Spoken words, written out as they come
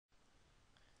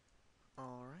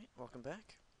welcome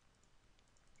back.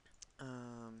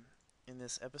 In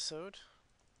this episode,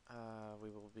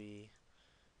 we will be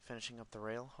finishing up the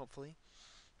rail, hopefully.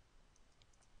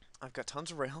 I've got tons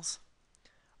of rails.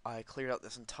 I cleared out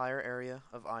this entire area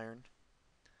of iron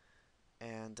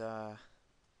and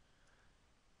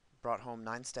brought home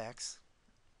 9 stacks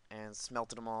and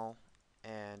smelted them all.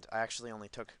 And I actually only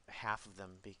took half of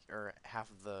them, or half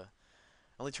of the,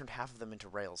 I only turned half of them into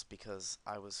rails because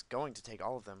I was going to take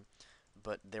all of them,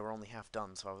 but they were only half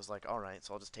done. So I was like, all right,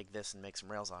 so I'll just take this and make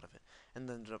some rails out of it, and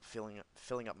then ended up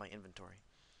filling up my inventory.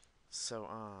 So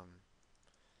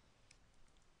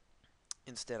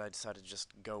instead I decided to just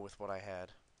go with what I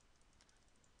had.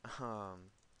 Um,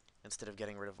 Instead of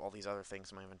getting rid of all these other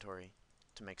things in my inventory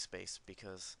to make space,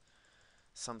 because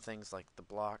some things like the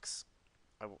blocks,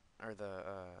 or the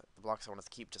blocks I wanted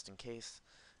to keep just in case.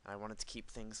 And I wanted to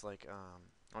keep things like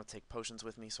I want to take potions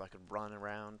with me so I could run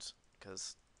around,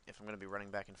 because if I'm going to be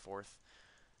running back and forth,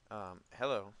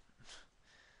 hello,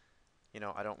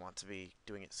 I don't want to be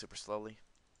doing it super slowly.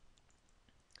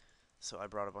 So I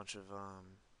brought a bunch of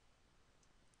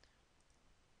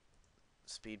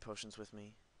speed potions with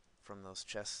me from those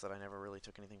chests that I never really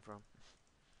took anything from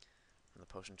the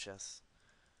potion chests.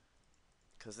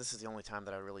 Because this is the only time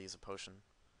that I really use a potion.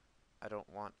 I don't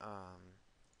want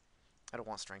I don't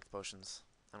want strength potions.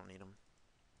 I don't need them.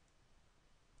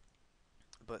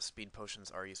 But speed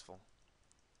potions are useful.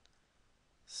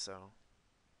 So,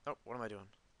 oh, what am I doing?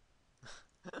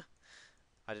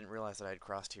 I didn't realize that I had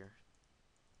crossed here.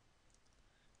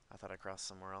 I thought I crossed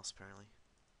somewhere else apparently.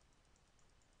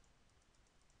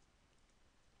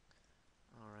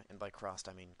 Alright, and by crossed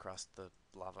I mean crossed the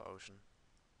lava ocean.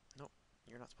 Nope,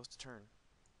 you're not supposed to turn.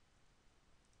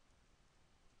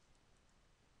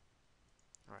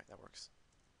 Alright, that works.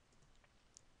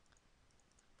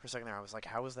 For a second there I was like,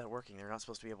 how is that working? They're not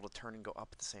supposed to be able to turn and go up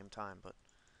at the same time, but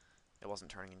it wasn't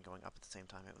turning and going up at the same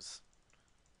time, it was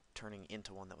turning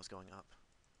into one that was going up.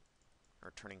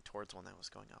 Or turning towards one that was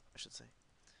going up, I should say.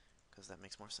 Because that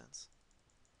makes more sense.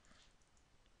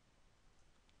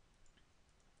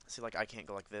 See, like, I can't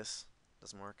go like this.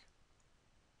 Doesn't work.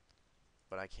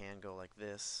 But I can go like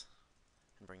this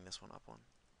and bring this one up one.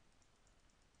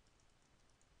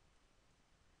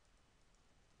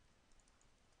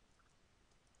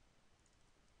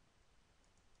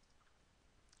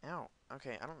 Ow.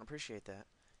 Okay, I don't appreciate that.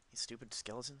 You stupid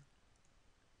skeleton.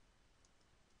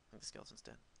 I think the skeleton's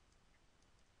dead.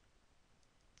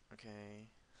 Okay.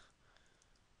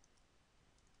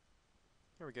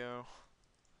 Here we go.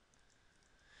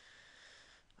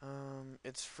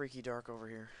 It's freaky dark over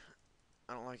here.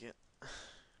 I don't like it.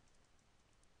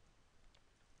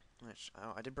 Which,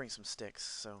 oh, I did bring some sticks,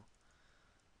 so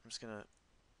I'm just gonna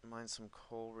mine some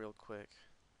coal real quick.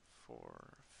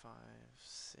 4, 5,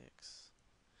 6.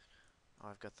 Oh,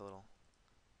 I've got the little.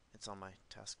 It's on my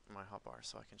task, my hotbar,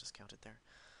 so I can just count it there.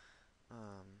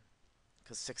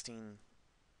 Because 16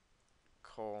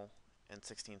 coal and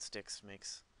 16 sticks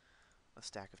makes a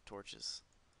stack of torches.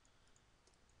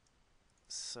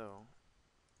 So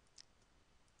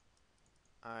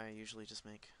I usually just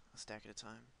make a stack at a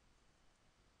time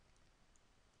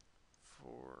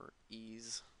for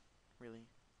ease, really.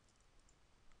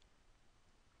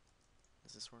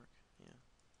 Does this work? Yeah.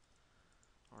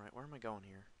 Alright, where am I going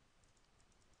here?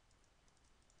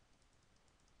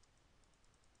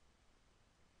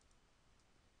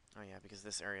 Oh yeah, because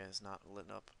this area is not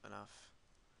lit up enough.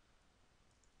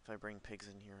 If I bring pigs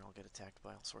in here, I'll get attacked by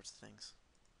all sorts of things.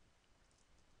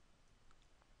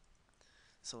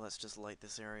 So let's just light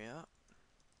this area up.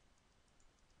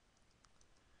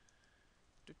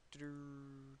 I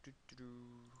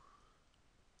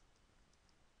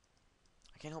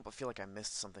can't help but feel like I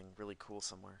missed something really cool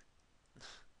somewhere.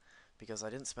 Because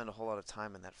I didn't spend a whole lot of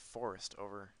time in that forest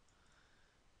over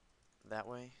that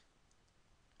way.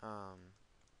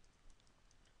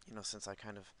 Since I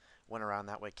kind of went around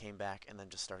that way, came back, and then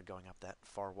just started going up that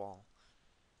far wall.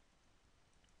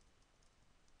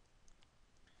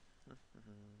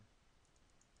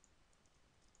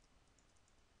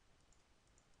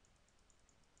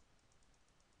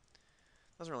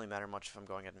 Doesn't really matter much if I'm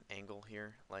going at an angle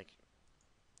here. Like,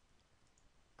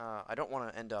 I don't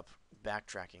want to end up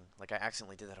backtracking. Like I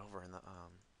accidentally did that over in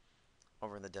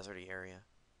the deserty area.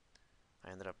 I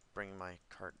ended up bringing my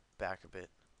cart back a bit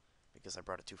because I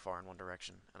brought it too far in one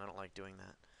direction, and I don't like doing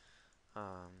that.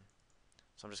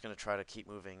 So I'm just gonna try to keep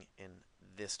moving in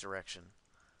this direction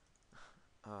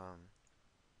um,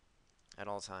 at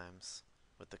all times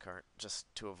with the cart,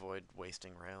 just to avoid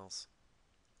wasting rails.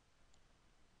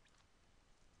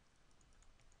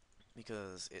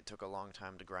 Because it took a long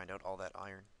time to grind out all that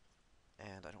iron,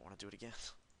 and I don't want to do it again.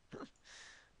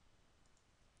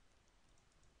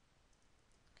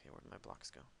 Okay, where did my blocks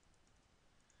go?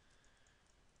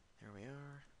 There we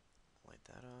are. Light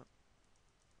that up.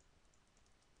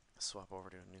 Swap over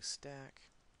to a new stack.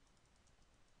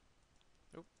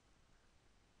 Oop.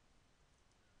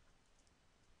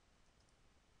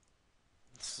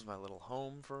 This is my little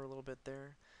home for a little bit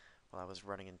there, while I was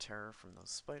running in terror from those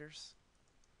spiders.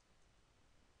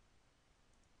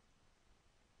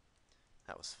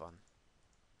 That was fun.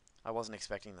 I wasn't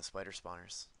expecting the spider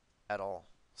spawners at all,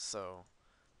 so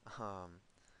um,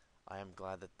 I am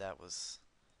glad that that was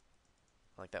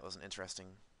that was an interesting.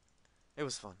 It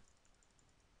was fun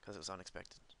because it was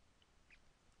unexpected.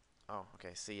 Oh,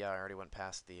 okay. See, yeah, I already went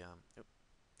past the Oop,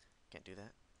 can't do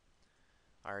that.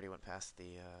 I already went past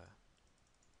the.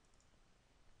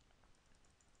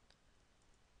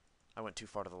 I went too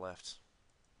far to the left.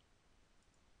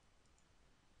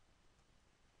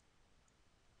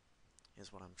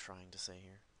 Is what I'm trying to say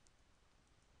here.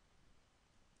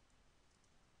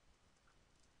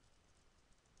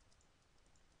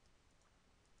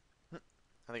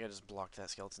 I think I just blocked that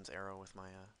skeleton's arrow with my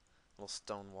little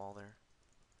stone wall there.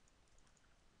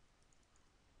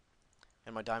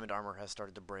 And my diamond armor has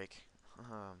started to break.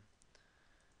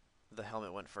 The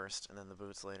helmet went first, and then the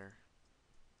boots later.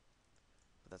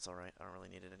 But that's alright, I don't really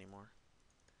need it anymore.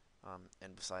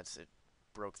 And besides, it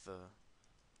broke the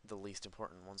least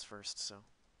important ones first, so...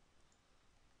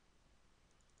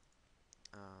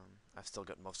 I've still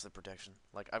got most of the protection.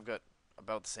 Like, I've got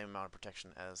about the same amount of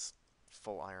protection as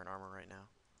full iron armor right now.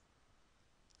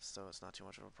 So it's not too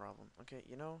much of a problem. Okay,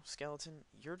 you know, skeleton,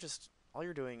 you're just... all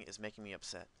you're doing is making me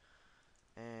upset.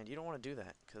 And you don't want to do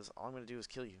that, because all I'm going to do is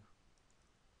kill you.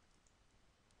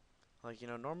 Like, you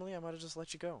know, normally I might have just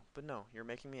let you go. But no, you're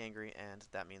making me angry, and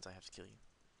that means I have to kill you.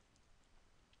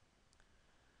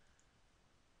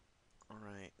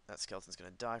 Alright, that skeleton's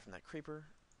going to die from that creeper.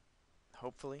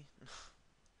 Hopefully.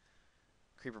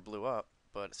 Creeper blew up,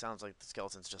 but it sounds like the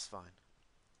skeleton's just fine.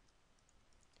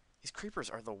 These creepers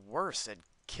are the worst at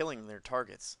killing their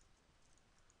targets.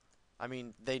 I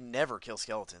mean, they never kill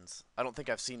skeletons. I don't think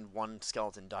I've seen one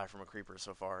skeleton die from a creeper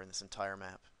so far in this entire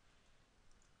map.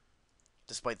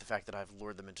 Despite the fact that I've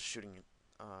lured them into shooting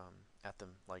at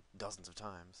them like dozens of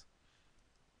times.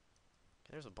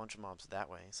 Okay, there's a bunch of mobs that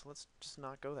way, so let's just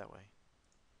not go that way.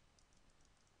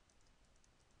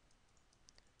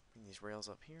 Bring these rails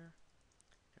up here.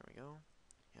 There we go.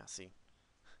 Yeah, see.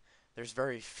 There's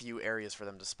very few areas for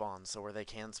them to spawn, so where they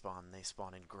can spawn, they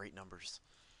spawn in great numbers.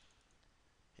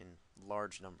 In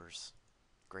large numbers.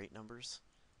 Great numbers?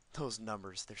 Those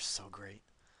numbers, they're so great.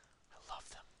 I love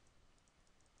them.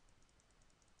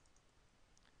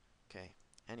 Okay,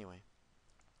 anyway.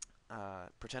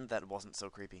 Pretend that wasn't so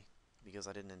creepy, because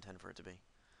I didn't intend for it to be.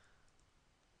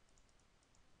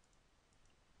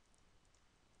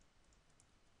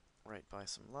 Right by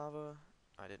some lava.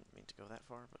 I didn't mean to go that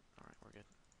far, but alright, we're good.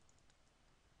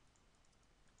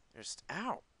 There's...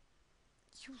 ow!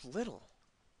 You little...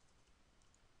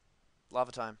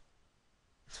 Lava time.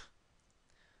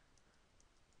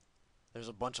 There's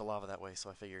a bunch of lava that way, so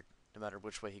I figured no matter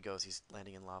which way he goes, he's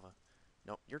landing in lava.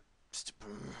 No, you're...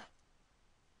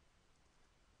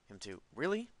 Him too.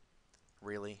 Really?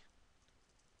 Really?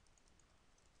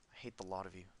 I hate the lot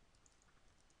of you.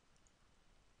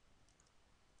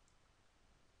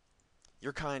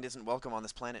 Your kind isn't welcome on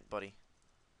this planet, buddy.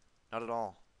 Not at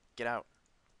all. Get out.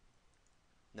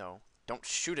 No. Don't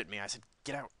shoot at me. I said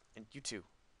get out. And you too.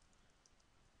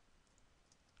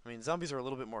 I mean, zombies are a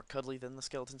little bit more cuddly than the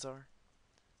skeletons are.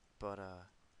 But,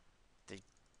 they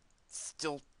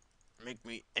still make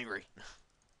me angry.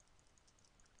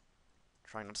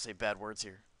 Trying not to say bad words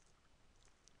here.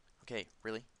 Okay,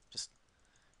 really? Just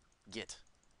get.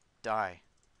 Die.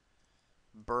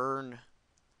 Burn.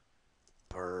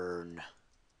 Burn.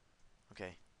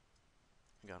 Okay.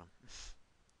 I got him.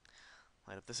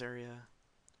 Light up this area.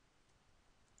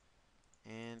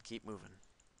 And keep moving.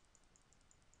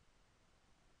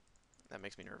 That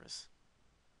makes me nervous.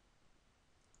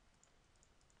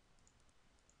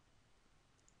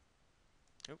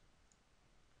 Oop.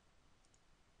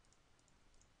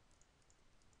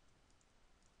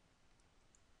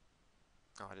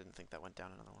 Oh, I didn't think that went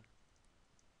down another one.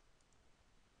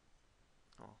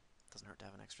 Oh, doesn't hurt to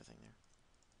have an extra thing there.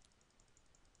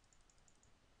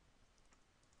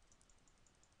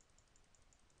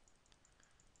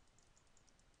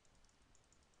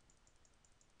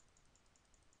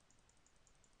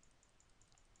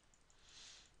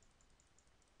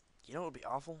 You know what would be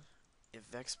awful? If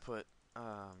Vechs put,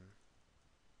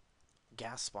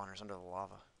 gas spawners under the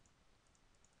lava.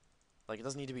 Like, it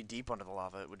doesn't need to be deep under the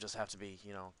lava, it would just have to be,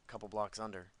 you know, a couple blocks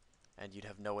under. And you'd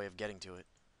have no way of getting to it.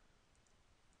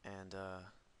 And,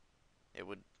 it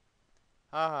would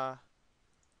Haha.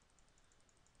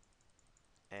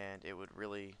 And it would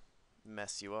really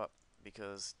mess you up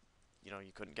because, you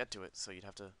couldn't get to it, so you'd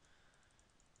have to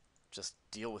just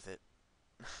deal with it,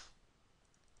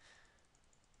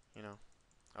 you know?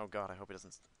 Oh god, I hope he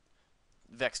doesn't.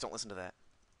 Vechs, don't listen to that.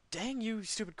 Dang you,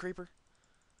 stupid creeper.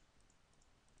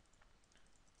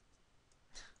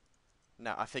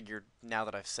 Now, I figured now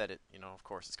that I've said it, of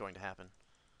course it's going to happen.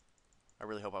 I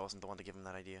really hope I wasn't the one to give him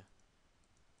that idea.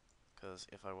 Because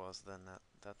if I was, then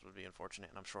that would be unfortunate,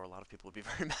 and I'm sure a lot of people would be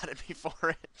very mad at me for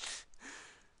it.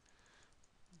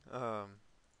 um,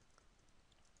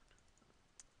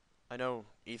 I know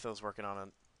Etho's working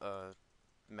on a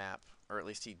map, or at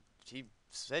least he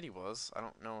said he was. I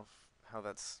don't know if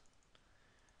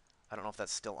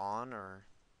that's still on, or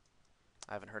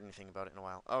I haven't heard anything about it in a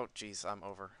while. Oh, geez, I'm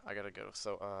over. I gotta go.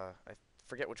 So, I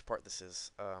forget which part this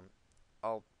is.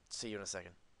 I'll see you in a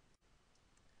second.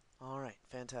 Alright,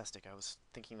 fantastic. I was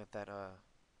thinking that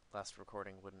last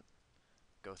recording wouldn't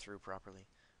go through properly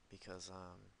because,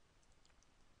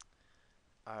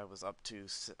 I was up to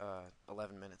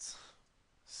 11 minutes.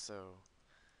 So,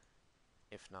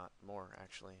 if not more,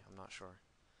 actually, I'm not sure.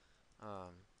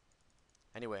 Um,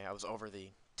 anyway, I was over the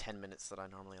 10 minutes that I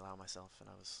normally allow myself, and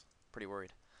I was pretty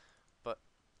worried. But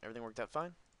everything worked out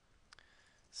fine.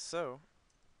 So,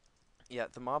 yeah,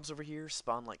 the mobs over here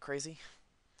spawn like crazy.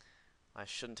 I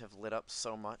shouldn't have lit up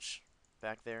so much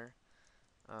back there.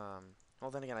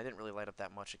 Well, then again, I didn't really light up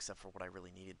that much except for what I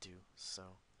really needed to, so.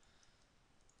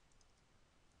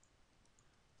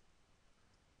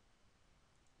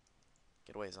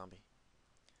 Get away, zombie.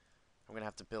 I'm gonna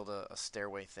have to build a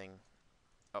stairway thing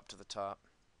up to the top.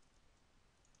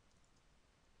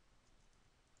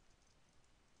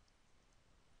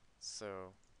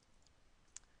 So,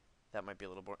 that might be a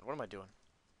little boring. What am I doing?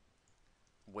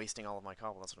 Wasting all of my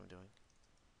cobble, that's what I'm doing.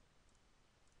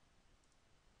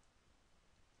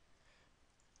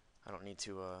 I don't need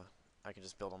to, I can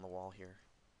just build on the wall here,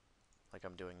 like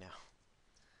I'm doing now.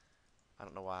 I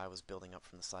don't know why I was building up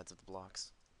from the sides of the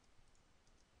blocks.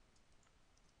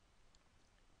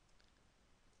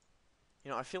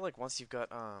 I feel like once you've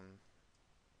gotten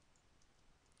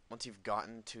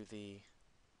to the,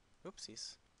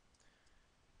 oopsies,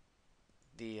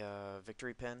 the,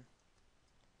 victory pen,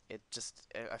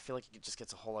 I feel like it just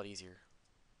gets a whole lot easier.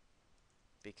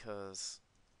 Because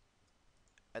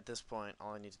at this point,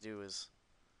 all I need to do is,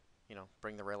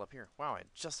 bring the rail up here. Wow, I had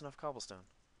just enough cobblestone.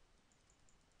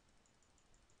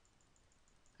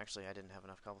 Actually, I didn't have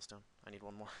enough cobblestone. I need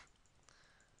one more.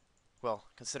 Well,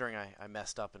 considering I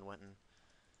messed up and went and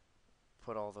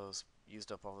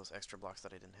used up all those extra blocks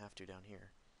that I didn't have to down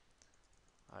here,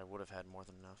 I would have had more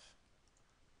than enough.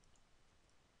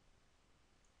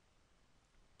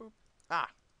 Boop. Ah!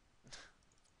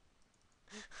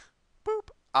 Boop!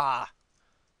 Ah!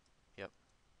 Yep,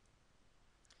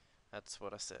 that's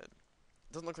what I said.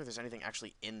 It doesn't look like there's anything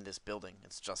actually in this building.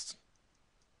 It's just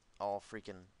all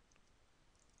freaking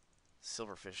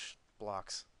silverfish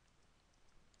blocks.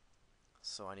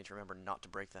 So I need to remember not to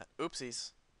break that.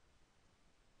 Oopsies!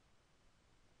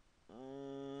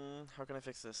 How can I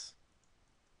fix this?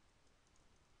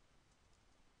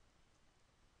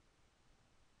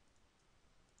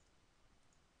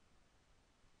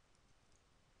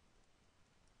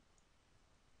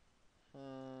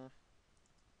 Hmm.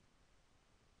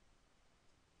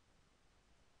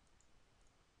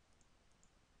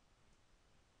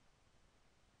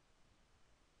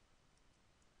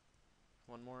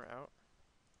 One more out.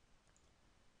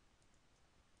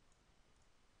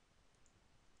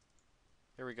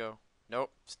 Here we go.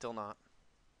 Nope, still not.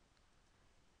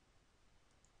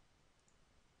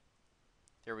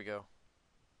 There we go.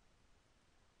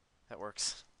 That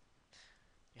works.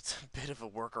 It's a bit of a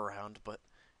workaround, but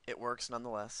it works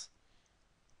nonetheless.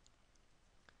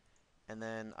 And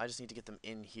then I just need to get them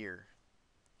in here,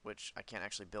 which I can't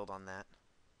actually build on that.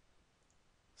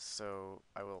 So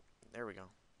I will, there we go.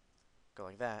 Go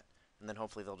like that, and then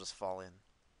hopefully they'll just fall in.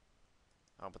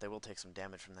 Oh, but they will take some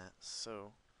damage from that.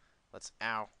 So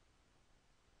ow.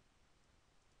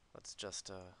 Let's just,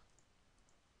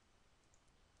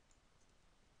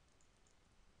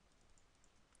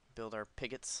 build our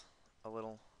piggets a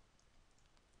little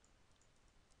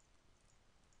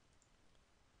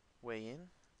way in.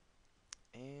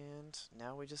 And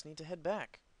now we just need to head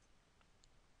back.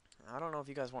 I don't know if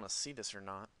you guys want to see this or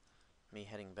not, me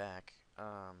heading back.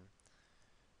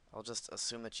 I'll just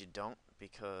assume that you don't,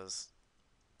 because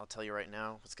I'll tell you right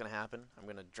now what's going to happen. I'm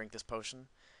going to drink this potion,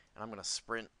 and I'm going to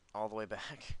sprint all the way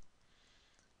back.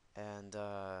 And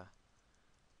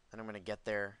then I'm going to get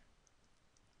there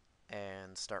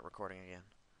and start recording again.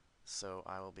 So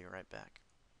I will be right back.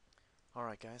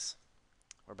 Alright, guys,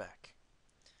 we're back.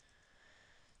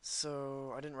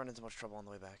 So, I didn't run into much trouble on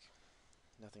the way back.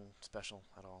 Nothing special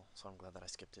at all, so I'm glad that I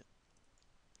skipped it.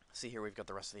 See here, we've got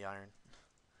the rest of the iron.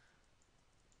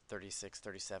 36,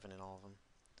 37 in all of them.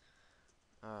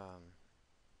 Um,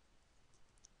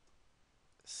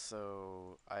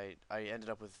 so I ended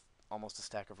up with almost a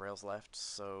stack of rails left,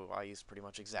 so I used pretty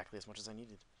much exactly as much as I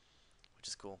needed, which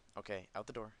is cool. Okay, out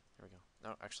the door. There we go.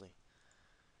 No, actually,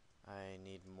 I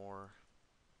need more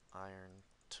iron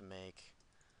to make,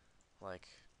 like,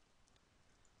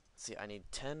 let's see, I need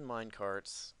 10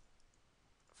 minecarts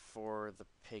for the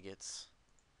piggets,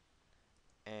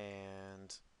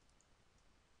 and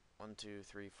 1, 2,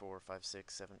 3, 4, 5,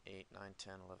 6, 7, 8, 9,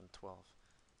 10, 11, 12.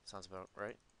 Sounds about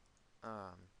right.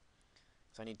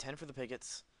 So I need 10 for the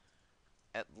piggets,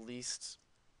 at least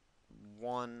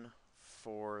 1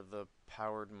 for the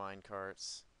powered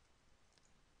minecarts.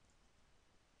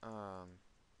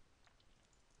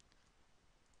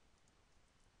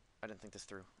 I didn't think this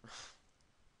through.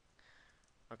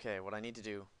 Okay, what I need to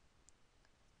do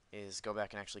is go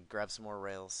back and actually grab some more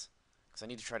rails, because I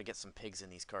need to try to get some pigs in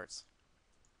these carts.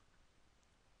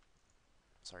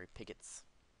 Sorry, piggets.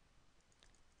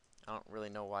 I don't really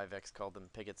know why Vechs called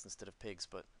them piggets instead of pigs,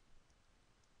 but...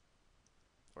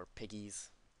 or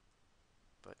piggies.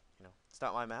 But, you know, it's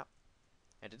not my map.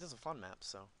 And it is a fun map,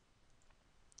 so...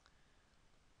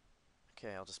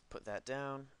 Okay, I'll just put that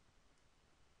down.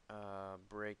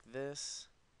 Break this.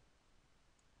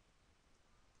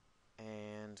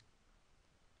 And...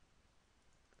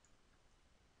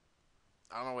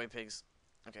 out of my way, pigs.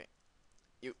 Okay.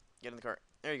 You, get in the cart.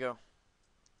 There you go.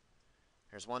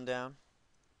 There's 1 down.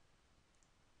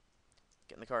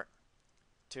 Get in the cart.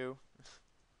 2.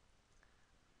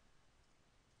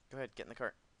 Go ahead, get in the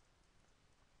cart.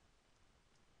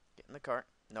 Get in the cart.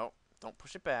 No, don't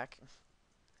push it back.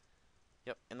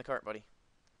 Yep, in the cart, buddy.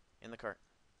 In the cart.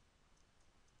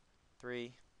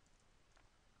 3.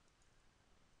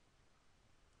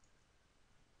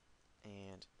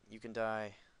 And you can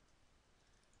die.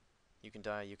 You can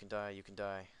die, you can die, you can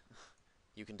die.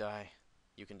 You can die.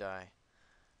 You can die.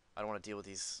 I don't want to deal with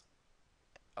these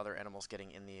other animals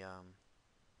getting in the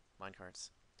minecarts.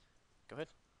 Go ahead.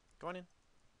 Go on in.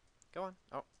 Go on.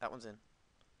 Oh, that one's in.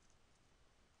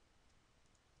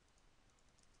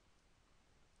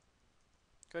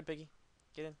 Go ahead, piggy.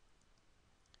 Get in.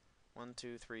 1,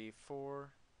 2, 3, 4.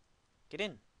 Get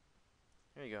in.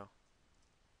 There you go.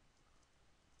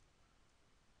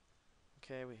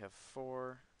 Okay, we have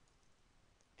 4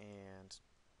 and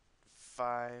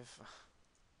 5.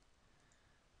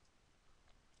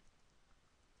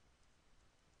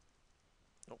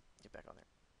 Oh, get back on there.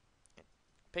 And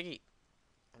Piggy,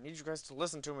 I need you guys to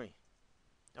listen to me.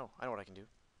 Oh, I know what I can do.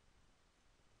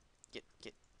 Get,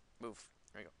 move.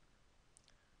 There you go.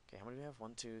 Okay, how many do we have?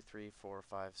 1, 2, 3, 4,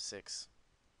 5, 6,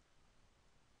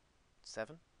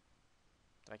 7?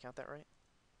 Did I count that right?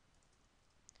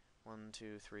 1,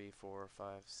 2, 3, 4, 5,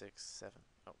 6, 7.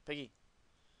 Oh, Piggy!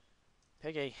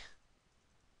 Piggy!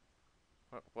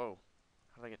 Whoa.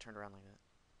 How did I get turned around like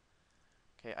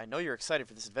that? Okay, I know you're excited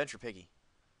for this adventure, Piggy.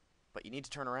 But you need to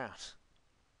turn around.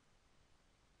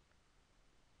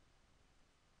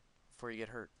 Before you get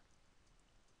hurt.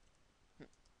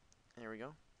 There we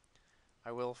go.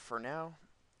 I will, for now,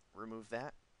 remove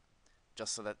that.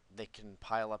 Just so that they can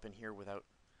pile up in here without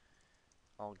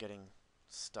all getting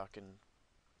stuck and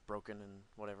broken and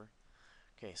whatever.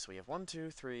 Okay, so we have 1,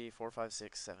 2, 3, 4, 5,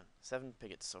 6, 7. 7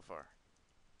 piggets so far.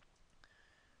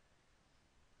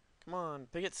 Come on,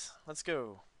 piggets, let's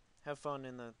go. Have fun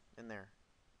in there.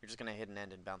 You're just gonna hit an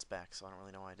end and bounce back, so I don't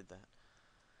really know why I did that.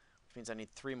 Which means I need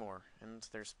 3 more, and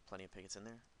there's plenty of piggets in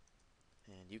there.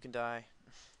 And you can die.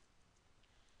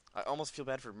 I almost feel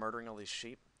bad for murdering all these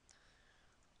sheep.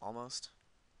 Almost.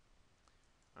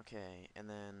 Okay, and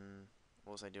then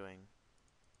what was I doing?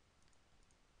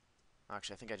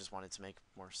 Actually, I think I just wanted to make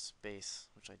more space,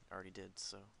 which I already did,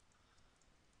 so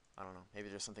I don't know. Maybe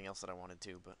there's something else that I wanted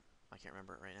to, but I can't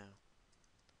remember it right now.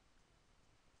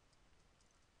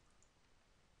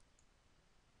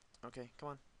 Okay, come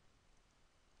on.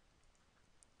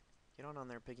 Get on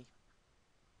there, piggy.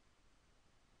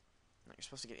 No, you're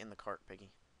supposed to get in the cart,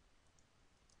 piggy.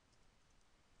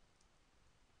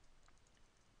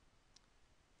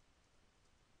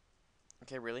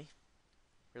 Okay, really?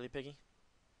 Really, piggy?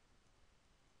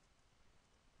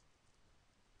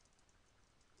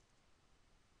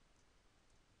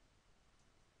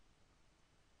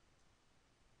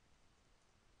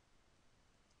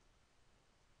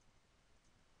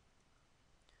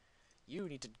 You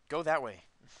need to go that way.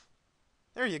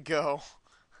 There you go.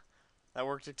 That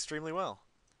worked extremely well.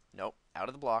 Nope, out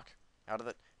of the block. Out of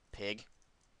the... pig.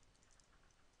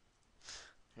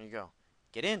 Here you go.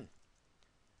 Get in!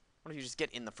 Why don't you just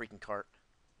get in the freaking cart?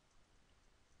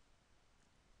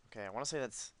 Okay, I want to say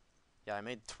that's... Yeah, I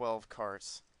made 12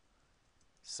 carts.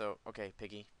 So, okay,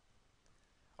 piggy.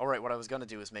 Alright, what I was gonna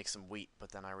do is make some wheat,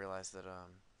 but then I realized that,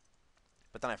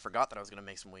 But then I forgot that I was gonna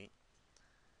make some wheat.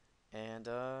 And,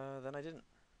 then I didn't.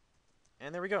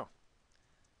 And there we go.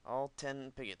 All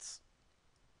 10 piggets.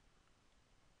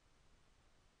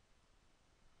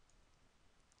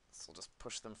 So we'll just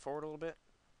push them forward a little bit.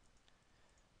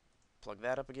 Plug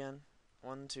that up again.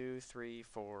 1, 2, 3,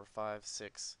 4, 5,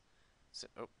 6.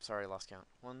 Oh, sorry, I lost count.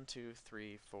 1, 2,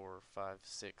 3, 4, 5,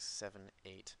 6, 7,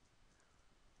 8.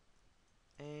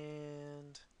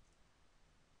 And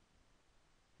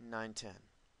 9, 10.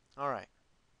 Alright.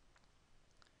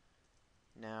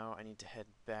 Now I need to head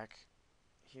back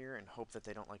here and hope that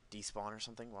they don't, like, despawn or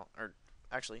something. Well, or,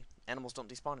 actually, animals don't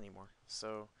despawn anymore,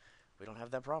 so we don't have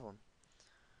that problem.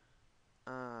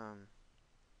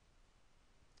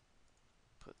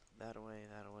 Put that away,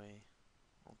 that away.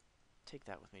 I'll take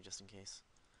that with me just in case.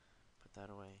 Put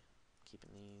that away.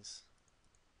 Keeping these.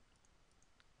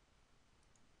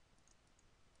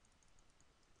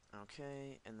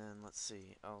 Okay, and then let's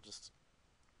see. I'll just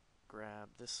grab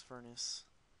this furnace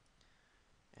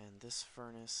and this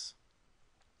furnace.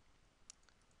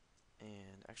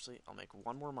 And actually, I'll make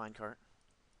one more minecart.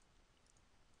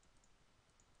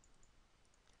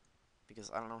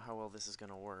 Because I don't know how well this is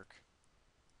going to work.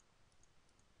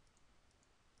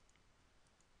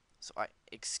 So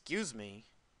excuse me?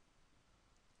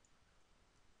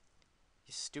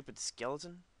 You stupid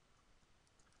skeleton?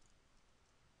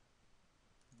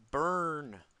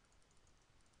 Burn!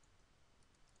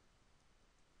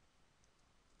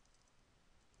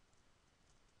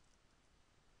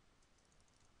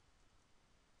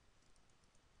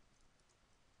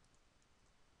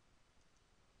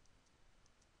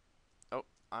 Oh,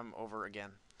 I'm over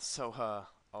again. So,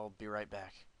 I'll be right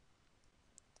back.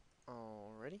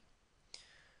 Alrighty.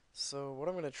 So, what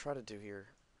I'm going to try to do here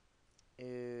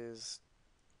is...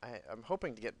 I'm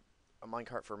hoping to get a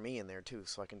minecart for me in there, too,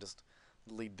 so I can just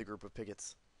lead the group of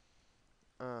piggets.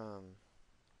 I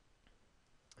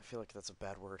feel like that's a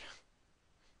bad word.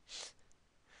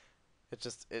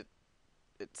 It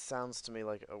sounds to me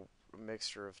like a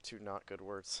mixture of two not good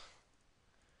words.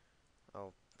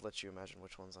 I'll let you imagine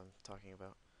which ones I'm talking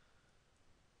about.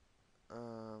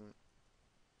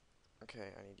 Okay,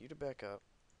 I need you to back up.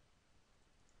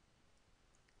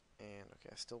 And, okay,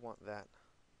 I still want that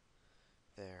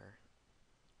there.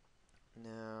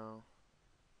 Now,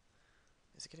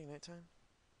 is it getting nighttime?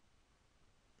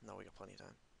 No, we got plenty of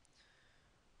time.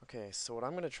 Okay, so what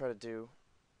I'm going to try to do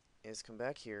is come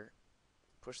back here,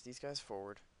 push these guys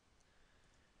forward,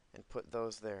 and put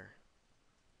those there.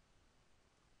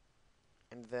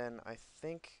 And then I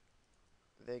think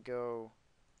they go...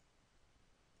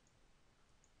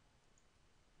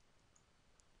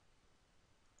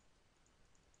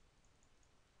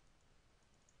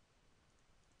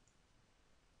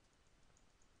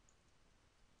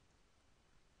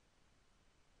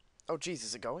 Oh, geez,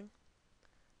 is it going?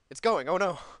 It's going! Oh,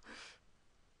 no!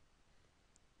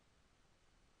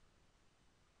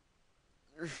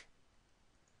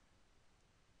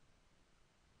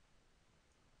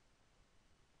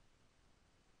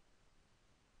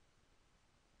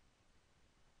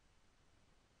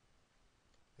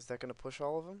 Is that going to push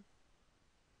all of them?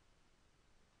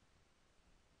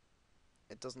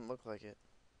 It doesn't look like it.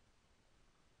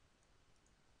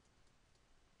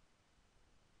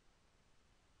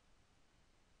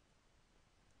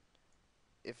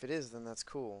 If it is, then that's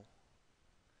cool.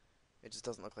 It just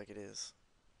doesn't look like it is.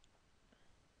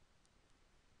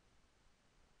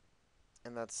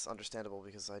 And that's understandable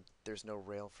because there's no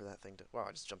rail for that thing to... Wow,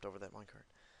 I just jumped over that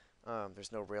minecart.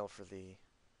 There's no rail for the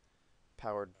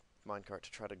powered minecart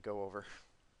to try to go over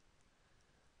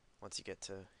once you get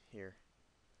to here.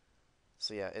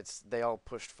 So yeah, they all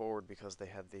pushed forward because they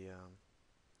had the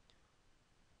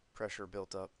pressure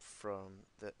built up from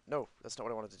the... No, that's not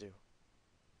what I wanted to do.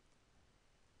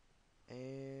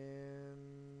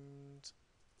 And...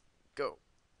 Go.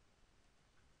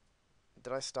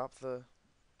 Did I stop the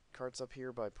carts up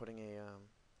here by putting a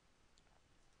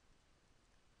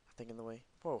thing in the way?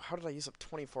 Whoa, how did I use up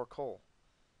 24 coal?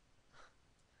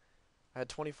 I had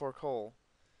 24 coal,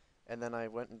 and then I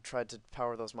went and tried to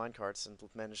power those minecarts and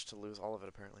managed to lose all of it,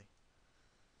 apparently.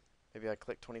 Maybe I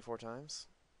clicked 24 times?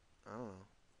 I don't know.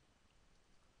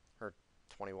 Or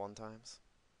 21 times?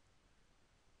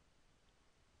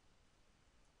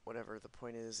 Whatever, the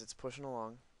point is, it's pushing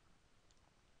along.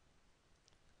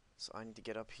 So I need to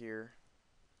get up here.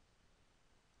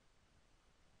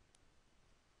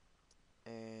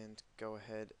 and go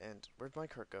ahead and... Where'd my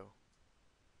cart go?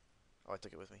 Oh, I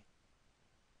took it with me.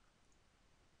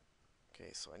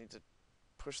 Okay, so I need to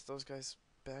push those guys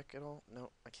back at all?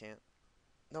 No, I can't.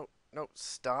 No, no,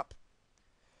 stop.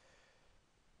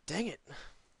 Dang it!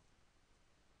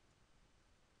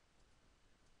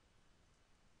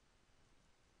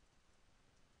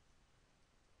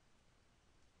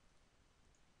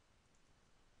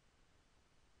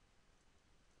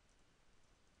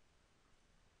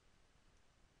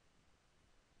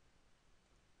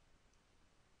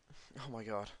 Oh my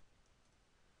god.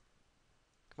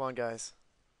 Come on, guys.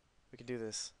 We can do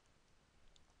this.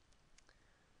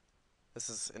 This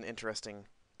is an interesting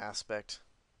aspect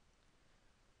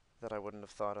that I wouldn't have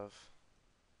thought of.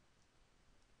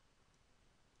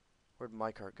 Where'd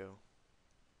my cart go?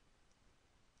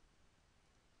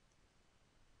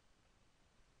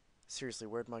 Seriously,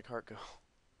 where'd my cart go?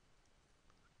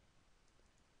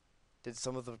 Did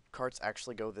some of the carts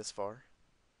actually go this far?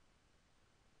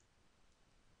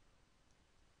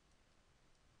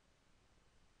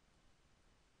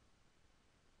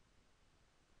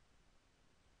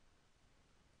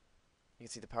 You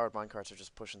can see the powered minecarts are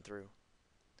just pushing through.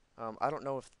 I don't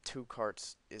know if 2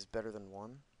 carts is better than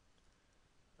 1.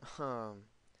 Um,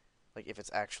 like if it's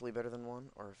actually better than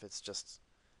 1, or if it's just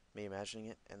me imagining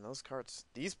it. And those carts,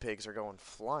 these pigs are going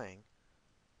flying.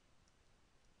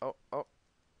 Oh, oh,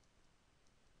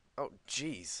 oh,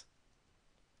 jeez.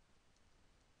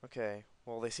 Okay,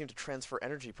 well they seem to transfer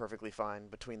energy perfectly fine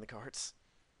between the carts.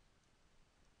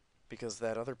 Because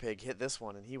that other pig hit this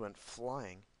one and he went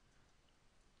flying.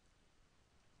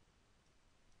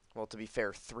 Well, to be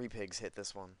fair, 3 pigs hit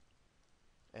this one.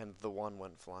 And the one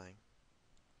went flying.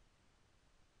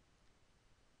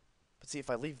 But see, if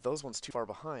I leave those ones too far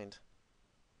behind,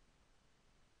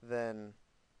 then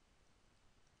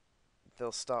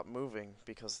they'll stop moving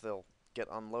because they'll get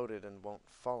unloaded and won't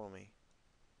follow me.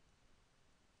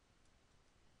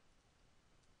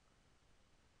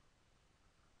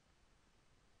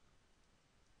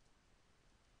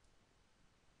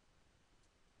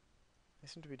 They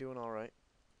seem to be doing alright.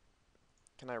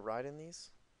 Can I ride in these?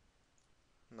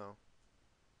 No.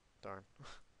 Darn.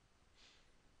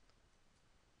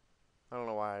 I don't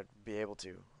know why I'd be able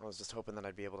to. I was just hoping that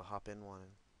I'd be able to hop in one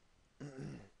and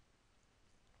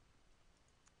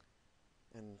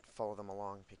and follow them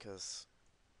along because,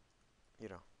 you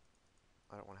know,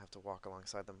 I don't want to have to walk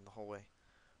alongside them the whole way.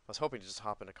 I was hoping to just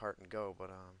hop in a cart and go,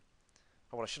 but oh,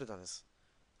 what I should have done is,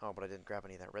 oh, but I didn't grab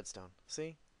any of that redstone.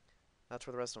 See? That's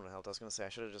where the redstone helped. I was gonna say I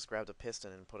should have just grabbed a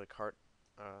piston and put a cart.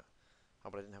 Oh,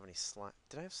 but I didn't have any slime.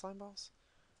 Did I have slime balls?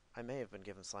 I may have been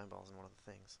given slime balls in one of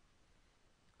the things.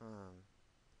 Um,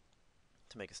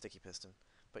 to make a sticky piston.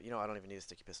 But you know, I don't even need a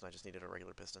sticky piston. I just needed a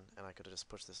regular piston, and I could have just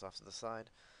pushed this off to the side,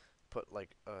 put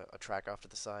like a track off to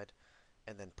the side,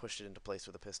 and then pushed it into place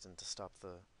with a piston to stop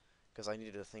the. Because I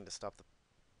needed a thing to stop the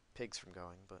pigs from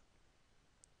going, but.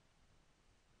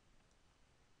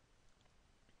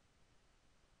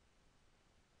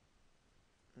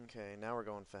 Okay, now we're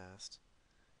going fast.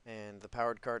 And the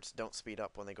powered carts don't speed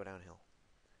up when they go downhill.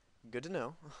 Good to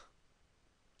know.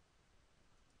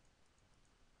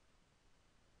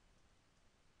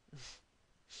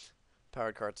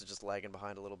 Powered carts are just lagging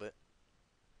behind a little bit.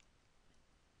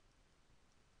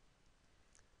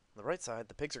 On the right side,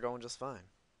 the pigs are going just fine.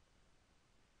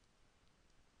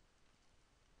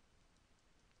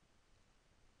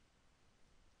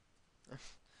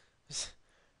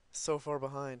 So far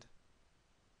behind.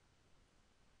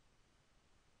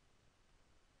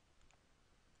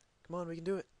 Come on, we can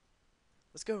do it.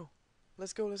 Let's go.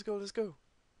 Let's go, let's go, let's go.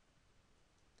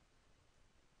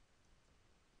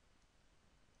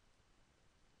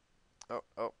 Oh,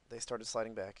 oh, they started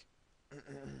sliding back. How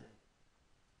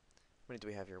many do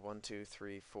we have here? 1, 2,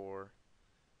 3, 4,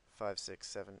 5, 6,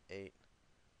 7, 8.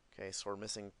 Okay, so we're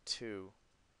missing 2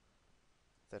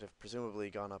 that have presumably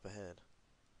gone up ahead.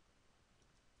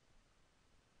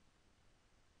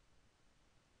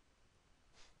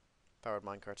 Powered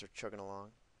minecarts are chugging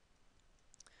along.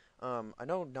 I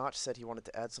know Notch said he wanted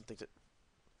to add something to...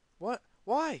 What?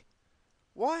 Why?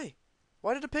 Why?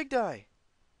 Why did a pig die?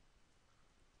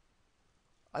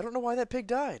 I don't know why that pig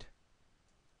died.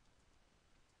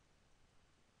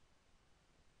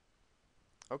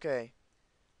 Okay,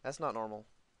 that's not normal.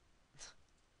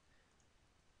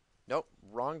 Nope,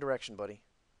 wrong direction, buddy.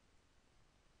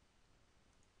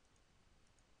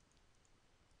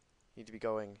 Need to be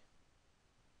going...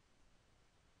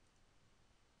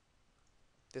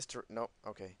 Nope,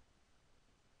 okay.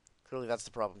 Clearly that's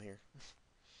the problem here.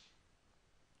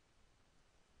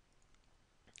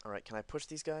 Alright, can I push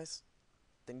these guys?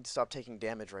 They need to stop taking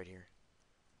damage right here.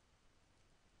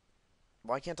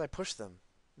 Why can't I push them?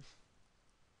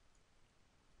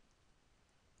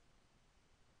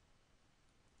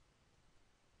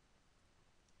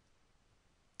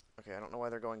 Okay, I don't know why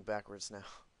they're going backwards now.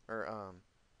 Or,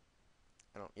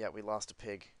 I don't... Yeah, we lost a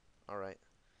pig. Alright.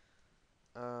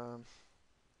 Um,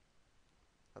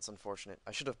 that's unfortunate.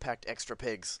 I should have packed extra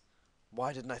pigs.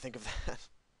 Why didn't I think of that?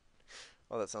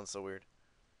 Oh, that sounds so weird.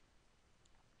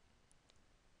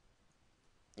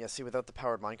 Yeah, see, without the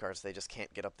powered minecarts, they just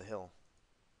can't get up the hill.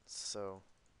 So,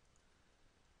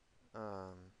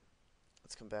 um,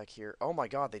 let's come back here. Oh my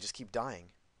god, they just keep dying.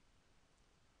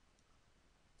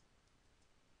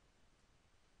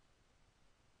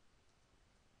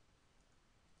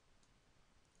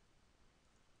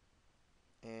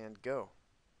 And go.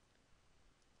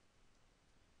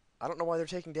 I don't know why they're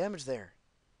taking damage there.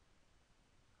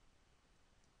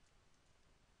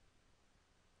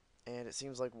 And it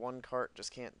seems like one cart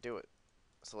just can't do it.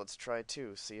 So let's try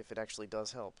two, see if it actually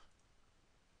does help.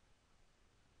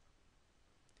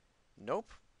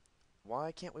 Nope.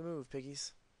 Why can't we move,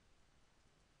 piggies?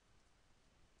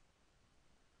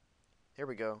 Here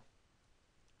we go.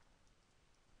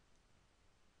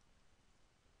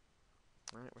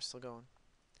 Alright, we're still going.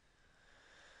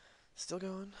 Still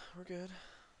going. We're good.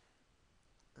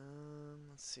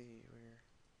 Let's see.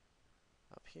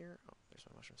 We're up here. Oh, there's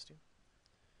my mushrooms too.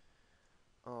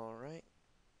 Alright.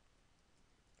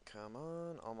 Come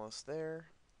on. Almost there.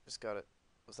 Just got it.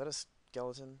 Was that a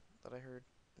skeleton that I heard?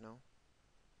 No.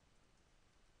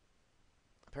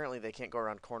 Apparently they can't go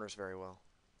around corners very well.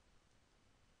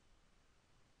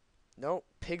 No,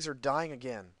 pigs are dying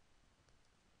again.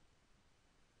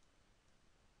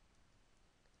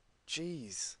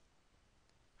 Jeez.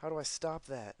 How do I stop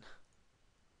that?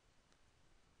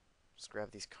 Just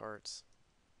grab these carts.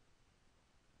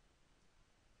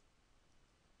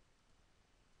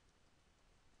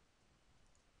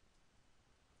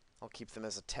 I'll keep them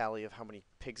as a tally of how many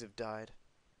pigs have died.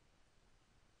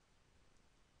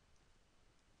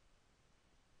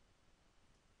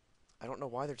 I don't know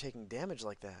why they're taking damage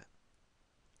like that.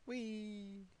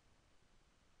 Whee!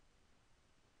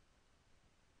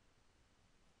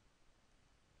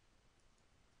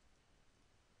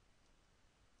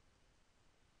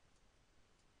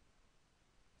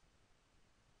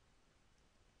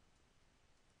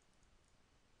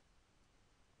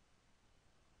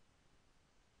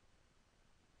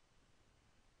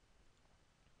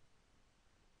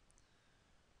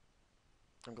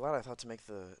 I'm glad I thought to make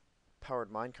the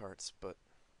powered minecarts, but...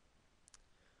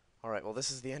 Alright, well this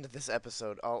is the end of this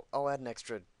episode. I'll add an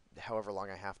extra however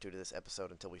long I have to this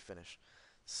episode until we finish.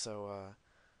 So,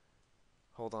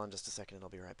 hold on just a second and I'll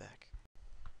be right back.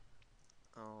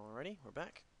 Alrighty, we're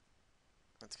back.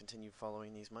 Let's continue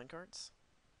following these minecarts.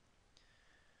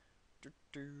 So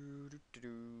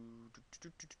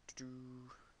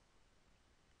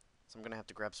I'm gonna have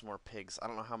to grab some more pigs. I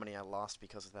don't know how many I lost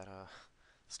because of that,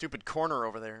 stupid corner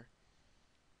over there.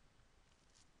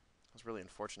 It was really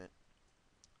unfortunate.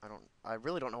 I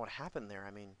really don't know what happened there.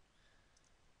 I mean,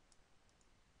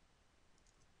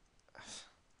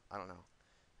 I don't know.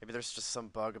 Maybe there's just some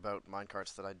bug about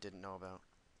minecarts that I didn't know about,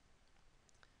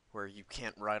 where you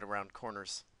can't ride around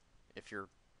corners if you're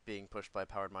being pushed by a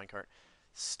powered minecart.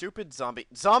 Stupid zombie.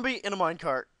 Zombie in a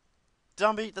minecart!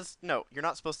 Zombie, no, you're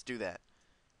not supposed to do that.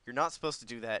 You're not supposed to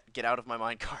do that. Get out of my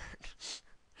minecart.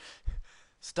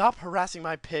 Stop harassing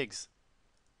my pigs.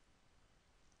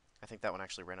 I think that one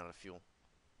actually ran out of fuel.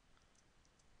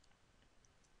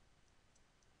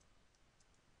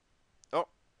 Oh,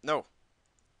 no.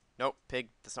 Nope, pig.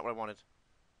 That's not what I wanted.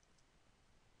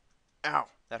 Ow,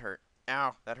 that hurt.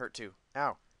 Ow, that hurt too.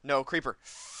 Ow. No, creeper.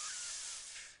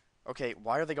 Okay,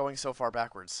 why are they going so far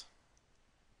backwards?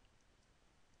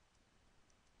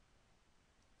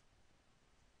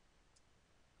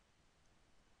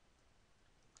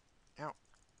 Ow.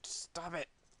 Stop it.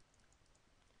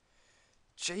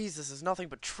 Jeez, this is nothing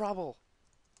but trouble.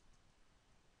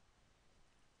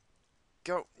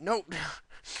 Go. No.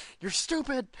 You're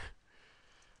stupid.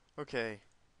 Okay.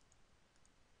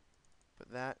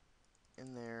 Put that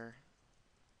in there.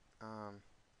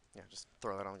 Yeah, just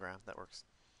throw that on the ground. That works.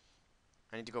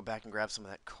 I need to go back and grab some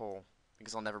of that coal,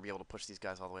 because I'll never be able to push these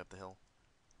guys all the way up the hill.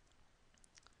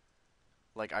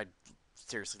 Like, I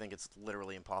seriously think it's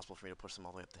literally impossible for me to push them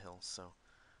all the way up the hill, so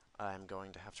I'm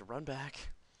going to have to run back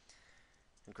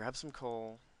and grab some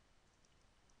coal.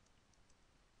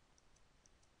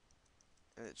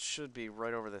 And it should be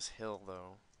right over this hill,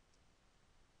 though.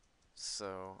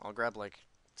 So, I'll grab like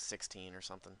 16 or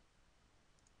something.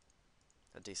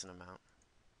 A decent amount.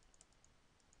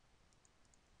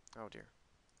 Oh dear.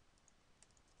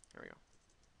 There we go.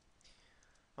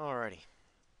 Alrighty.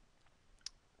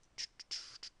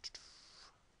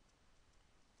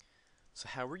 So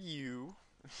how are you?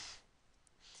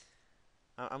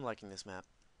 I'm liking this map.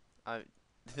 I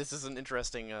This is an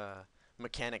interesting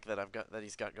mechanic that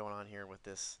he's got going on here with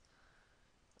this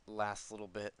last little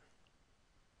bit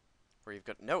where you've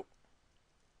got nope,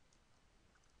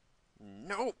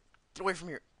 get away from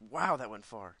here. Wow, that went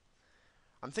far.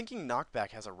 I'm thinking knockback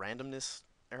has a randomness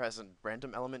or has a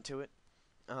random element to it.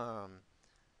 Um,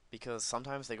 because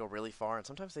sometimes they go really far and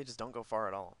sometimes they just don't go far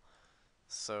at all.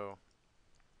 So,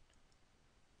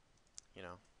 you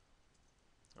know,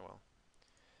 oh well.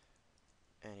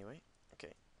 Anyway,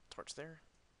 okay, torch there.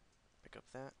 Pick up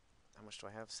that. How much do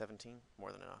I have? 17?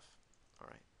 More than enough.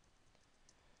 Alright.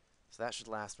 So that should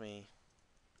last me.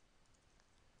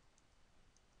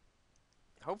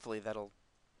 Hopefully that'll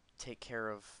take care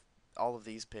of all of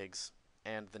these pigs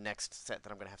and the next set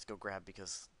that I'm going to have to go grab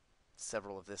because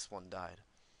several of this one died.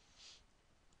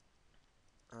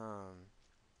 Um,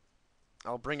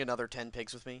 I'll bring another 10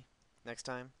 pigs with me next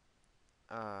time.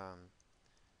 Um,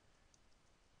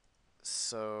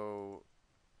 so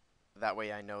that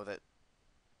way I know that,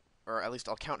 or at least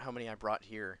I'll count how many I brought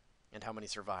here and how many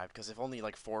survived. Because if only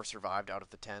like 4 survived out of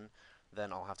the 10,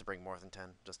 then I'll have to bring more than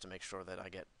 10 just to make sure that I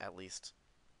get at least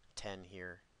 10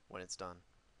 here when it's done.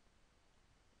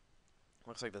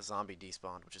 Looks like the zombie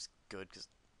despawned, which is good because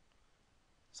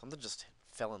something just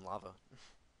fell in lava.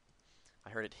 I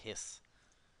heard it hiss.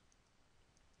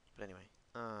 But anyway,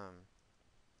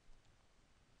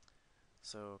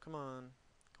 so come on,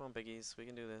 biggies, we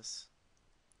can do this.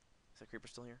 Is that creeper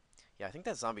still here? Yeah, I think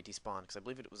that zombie despawned because I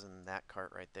believe it was in that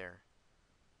cart right there,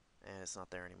 and it's not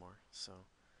there anymore. So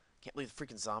can't believe the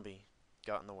freaking zombie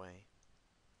got in the way.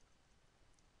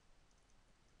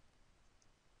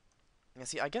 Yeah,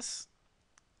 see, I guess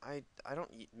I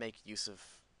don't make use of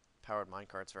powered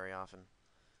minecarts very often.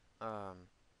 Um,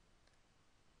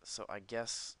 so I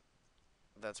guess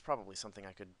that's probably something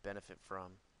I could benefit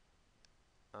from.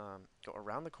 Go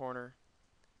around the corner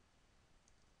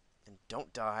and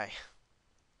don't die.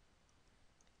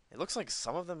 It looks like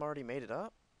some of them already made it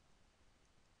up.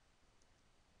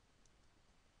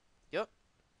 Yep,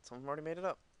 some of them already made it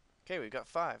up. Okay, we've got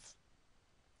 5.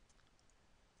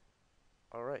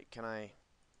 Alright, can I...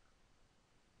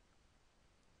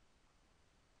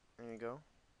 There you go.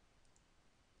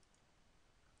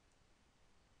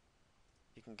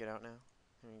 You can get out now.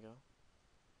 There you go.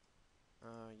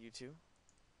 You 2.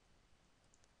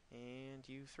 And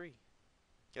you 3.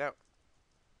 Get out.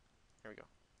 There we go.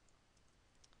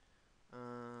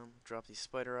 Drop these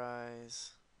spider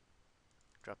eyes.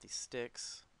 Drop these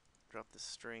sticks. Drop this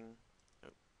string. Oh.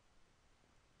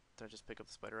 Did I just pick up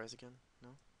the spider eyes again? No?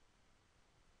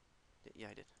 Yeah,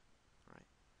 I did. Alright.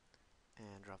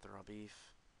 And drop the raw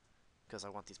beef. Because I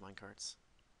want these minecarts.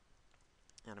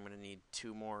 And I'm going to need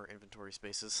 2 more inventory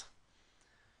spaces.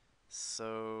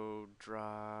 So,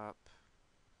 drop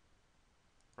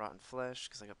rotten flesh,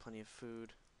 because I got plenty of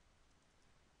food.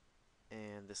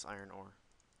 And this iron ore.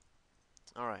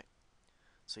 Alright.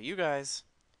 So you guys,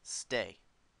 stay.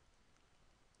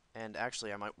 And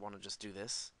actually, I might want to just do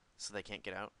this, so they can't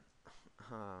get out.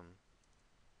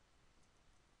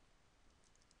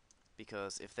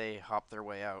 Because if they hop their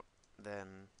way out,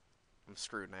 then I'm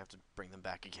screwed and I have to bring them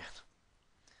back again.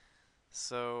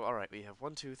 So, alright, we have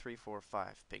 1, 2, 3, 4,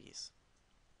 5 piggies.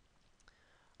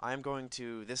 I'm going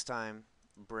to, this time,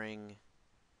 bring,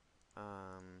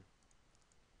 I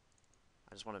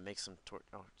just want to make some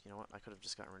oh, you know what? I could have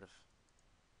just gotten rid of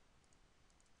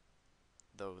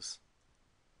those.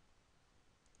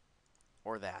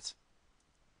 Or that.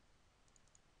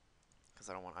 Because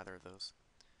I don't want either of those.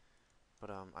 But,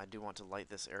 I do want to light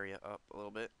this area up a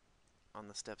little bit on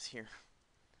the steps here.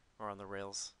 Or on the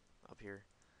rails up here.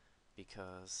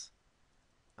 Because,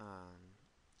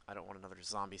 I don't want another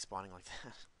zombie spawning like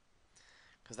that.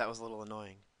 Because that was a little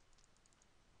annoying.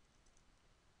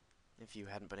 If you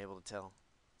hadn't been able to tell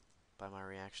by my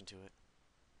reaction to it.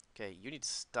 Okay, you need to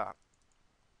stop.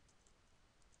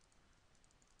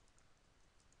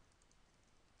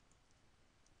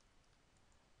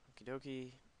 Okie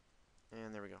dokie.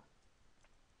 And there we go.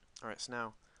 Alright, so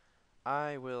now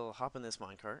I will hop in this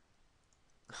minecart.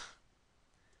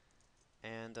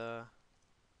 And,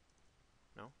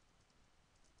 no?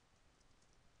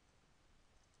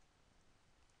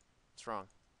 What's wrong?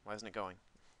 Why isn't it going?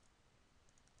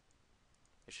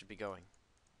 It should be going.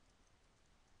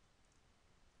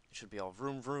 It should be all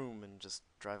vroom vroom and just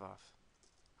drive off.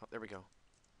 Oh, there we go.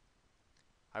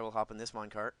 I will hop in this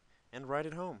minecart and ride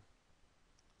it home.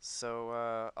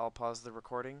 So, I'll pause the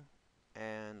recording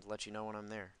and let you know when I'm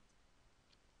there.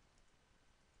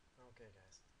 Okay,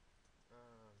 guys.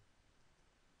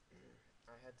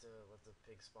 I had to let the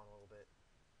pig spawn a little bit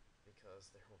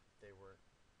because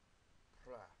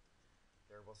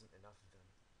there wasn't enough of them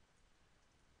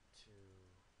to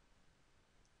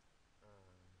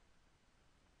um,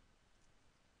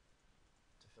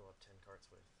 to fill up 10 carts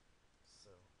with.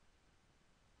 So,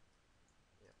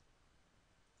 yeah.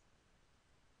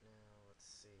 Now, let's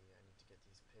see. I need to get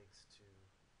these pigs to...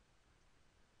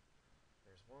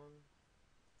 There's one.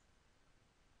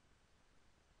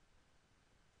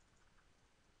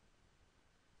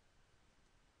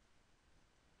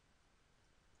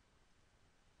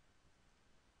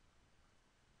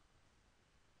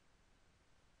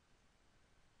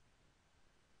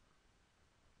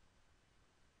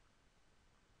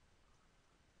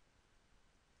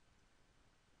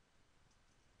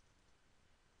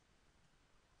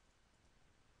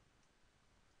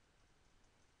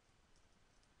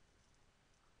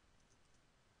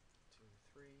 2,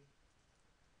 3.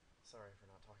 Sorry for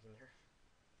not talking there.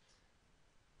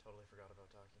 Totally forgot about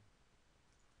talking.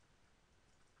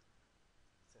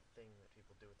 It's that thing that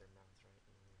people do with their mouths, right?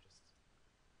 And you just...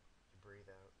 You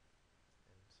breathe out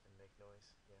and make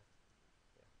noise. Yeah.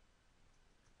 Yeah.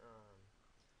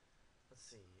 Let's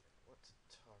see. What to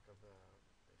talk about.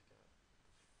 They've got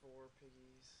 4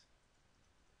 piggies.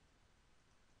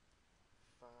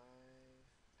 5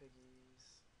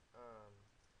 piggies.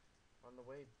 On the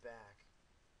way back,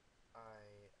 I,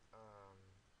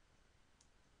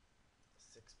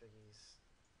 6 piggies.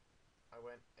 I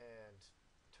went and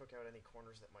took out any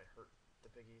corners that might hurt the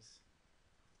piggies.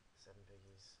 7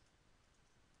 piggies.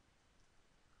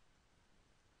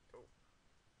 Oh.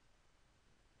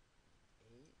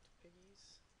 8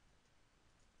 piggies.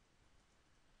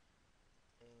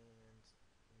 And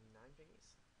 9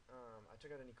 piggies. I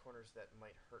took out any corners that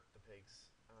might hurt the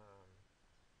pigs.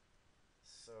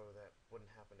 So that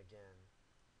wouldn't happen again.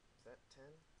 Is that 10?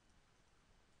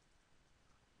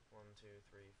 1, 2,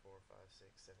 3, 4, 5, 6,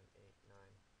 7, 8, 9.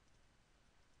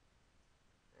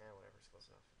 Whatever, it's close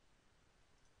enough.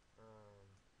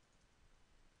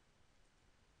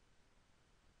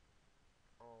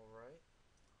 Alright.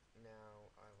 Now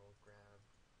I will grab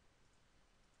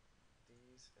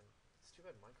these, and it's too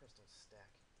bad minecarts don't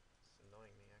stack. It's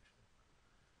annoying me, actually.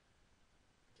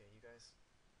 Okay, you guys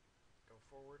go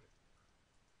forward.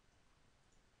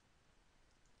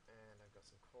 And I've got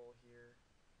some coal here.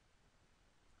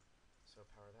 So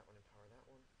power that one and power that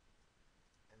one.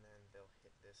 And then they'll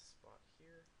hit this spot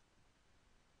here,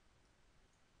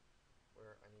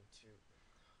 where I need to...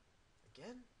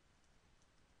 Again?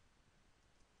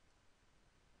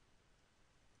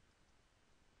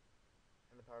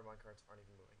 And the powered minecarts aren't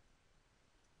even moving.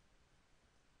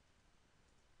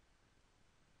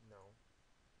 No,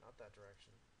 not that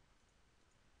direction.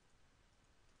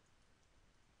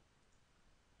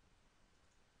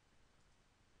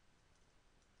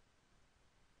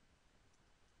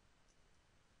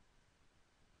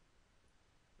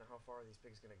 Now how far are these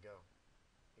pigs gonna go?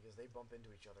 Because they bump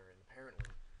into each other and apparently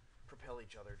propel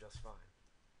each other just fine.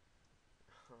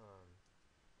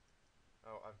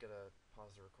 Oh, I've got to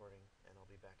pause the recording and I'll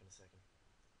be back in a second.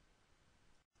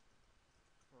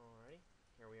 Alrighty,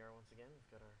 here we are once again.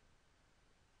 We've got our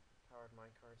powered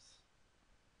minecarts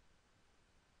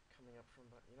coming up from...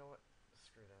 You know what?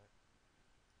 Screw that.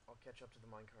 I'll catch up to the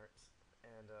minecarts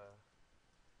and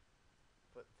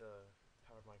put the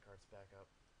powered minecarts back up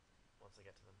once I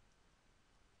get to them.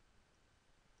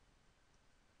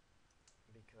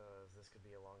 Because this could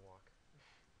be a long walk.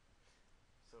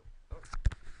 So,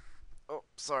 oh,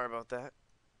 sorry about that.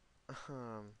 I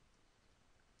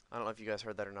don't know if you guys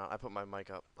heard that or not. I put my mic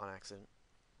up on accident.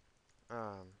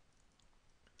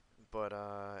 But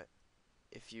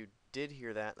if you did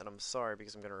hear that, then I'm sorry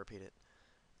because I'm gonna repeat it.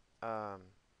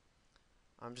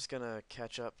 I'm just gonna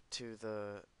catch up to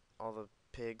all the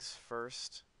pigs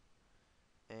first,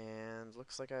 and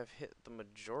looks like I've hit the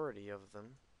majority of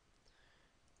them.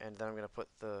 And then I'm gonna put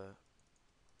the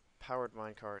powered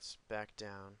minecarts back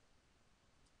down.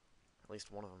 At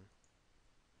least one of them.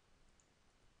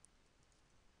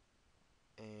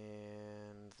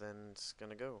 And then it's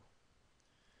gonna go.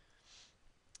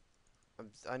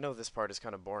 I know this part is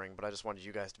kind of boring, but I just wanted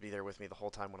you guys to be there with me the whole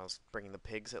time when I was bringing the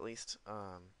pigs, at least.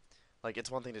 Like,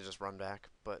 it's one thing to just run back,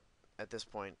 but at this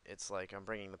point, it's like I'm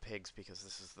bringing the pigs because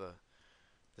this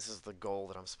is the goal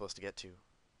that I'm supposed to get to.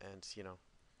 And, you know,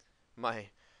 my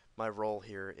my role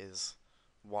here is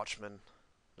watchman.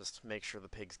 Just make sure the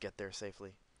pigs get there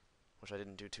safely, which I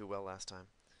didn't do too well last time.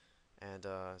 And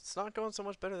it's not going so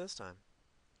much better this time.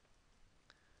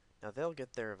 Now, they'll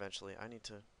get there eventually. I need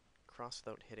to cross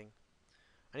without hitting.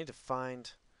 I need to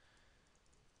find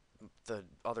the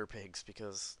other pigs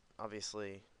because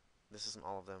obviously This isn't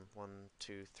all of them. 1,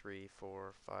 2, 3,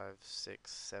 4, 5,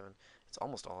 6, 7. It's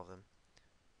almost all of them.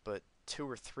 But 2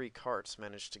 or 3 carts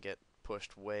managed to get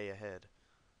pushed way ahead.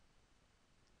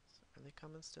 Are they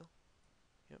coming still?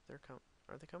 Yep, they're coming.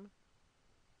 Are they coming?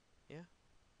 Yeah.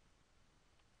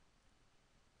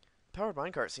 Powered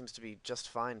minecart seems to be just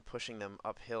fine pushing them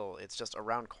uphill. It's just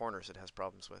around corners it has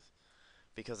problems with.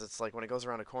 Because it's like when it goes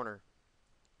around a corner,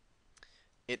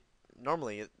 it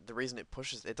normally the reason it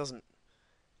pushes it doesn't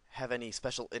have any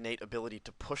special innate ability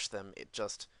to push them. It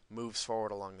just moves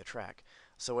forward along the track.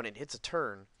 So when it hits a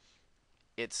turn,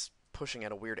 it's pushing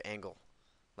at a weird angle.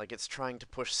 Like it's trying to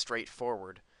push straight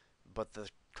forward, but the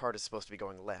cart is supposed to be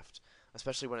going left.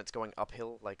 Especially when it's going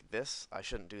uphill like this. I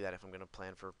shouldn't do that if I'm going to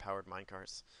plan for powered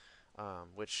minecarts,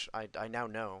 which I now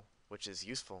know, which is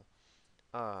useful.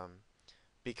 Um,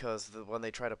 because when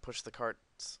they try to push the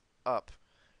carts up,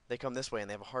 they come this way and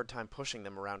they have a hard time pushing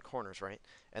them around corners, right?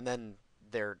 And then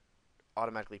they're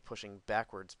automatically pushing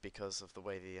backwards because of the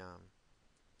way the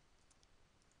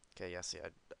Okay, yeah, see,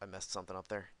 I messed something up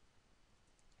there.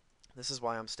 This is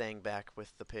why I'm staying back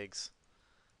with the pigs,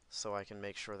 so I can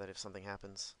make sure that if something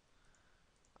happens,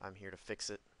 I'm here to fix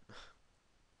it.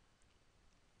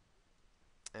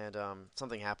 And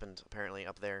something happened apparently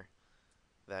up there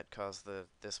that caused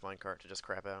this minecart to just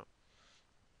crap out.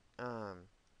 Um,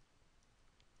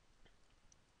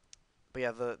 but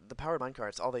yeah, the powered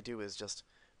minecarts, all they do is just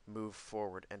move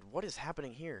forward. And what is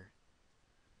happening here?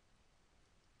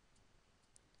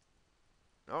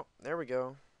 Oh, there we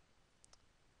go.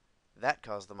 That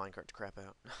caused the minecart to crap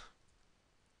out.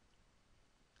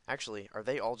 Actually, are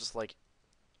they all just like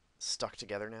stuck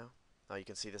together now? Oh, you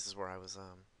can see this is where I was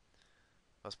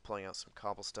pulling out some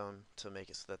cobblestone to make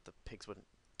it so that the pigs wouldn't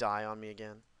die on me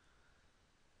again.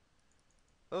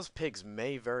 Those pigs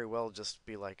may very well just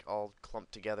be like all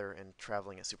clumped together and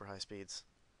traveling at super high speeds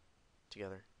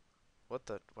together. What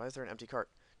the? Why is there an empty cart?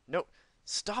 No!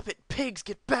 Stop it! Pigs,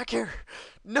 get back here!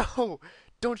 No!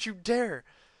 Don't you dare!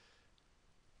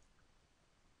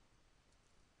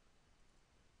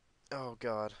 Oh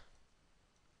god.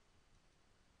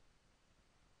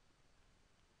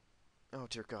 Oh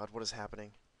dear god, what is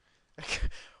happening?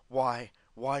 Why?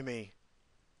 Why me?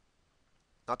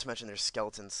 Not to mention there's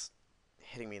skeletons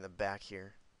hitting me in the back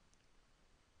here.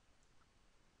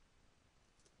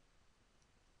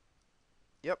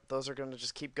 Yep, those are going to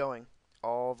just keep going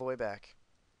all the way back.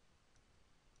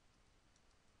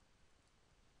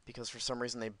 Because for some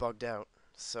reason they bugged out.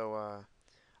 So, I'm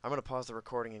going to pause the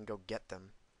recording and go get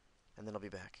them. And then I'll be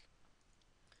back.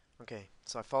 Okay,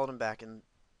 so I followed him back, and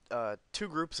 2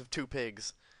 groups of 2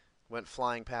 pigs went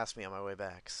flying past me on my way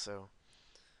back. So,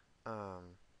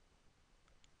 um,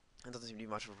 it doesn't seem to be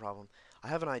much of a problem. I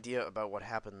have an idea about what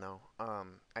happened, though.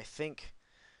 I think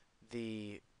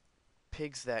the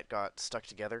pigs that got stuck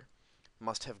together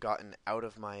must have gotten out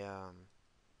of my,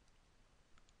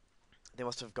 they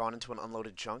must have gone into an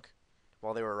unloaded chunk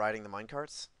while they were riding the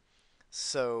minecarts.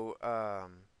 So,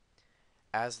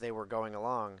 as they were going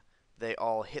along, they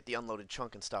all hit the unloaded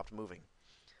chunk and stopped moving.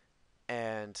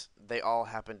 And they all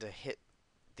happened to hit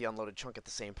the unloaded chunk at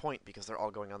the same point because they're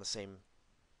all going on the same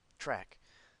track.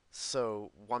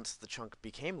 So once the chunk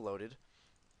became loaded,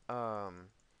 um,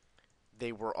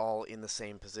 they were all in the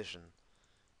same position,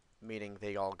 meaning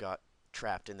they all got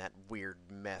trapped in that weird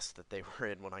mess that they were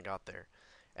in when I got there.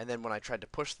 And then when I tried to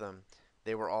push them,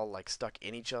 they were all like stuck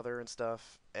in each other and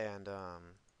stuff, and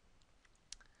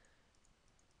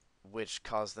which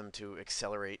caused them to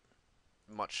accelerate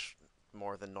much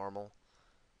more than normal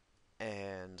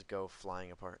and go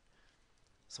flying apart.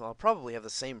 So I'll probably have the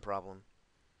same problem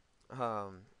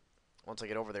um, once I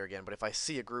get over there again. But if I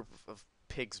see a group of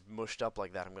pigs mushed up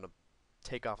like that, I'm gonna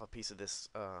take off a piece of this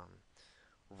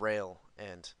rail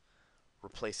and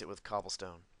replace it with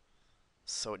cobblestone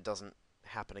so it doesn't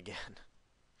happen again.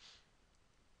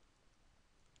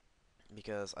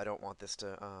 Because I don't want this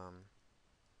to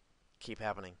keep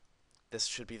happening. This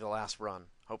should be the last run.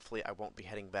 Hopefully I won't be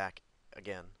heading back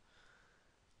again.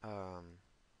 Um,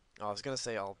 I was gonna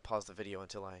say I'll pause the video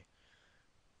until I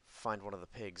find one of the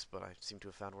pigs, but I seem to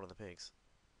have found one of the pigs.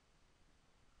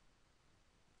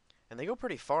 And they go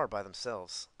pretty far by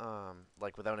themselves,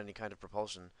 like without any kind of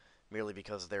propulsion, merely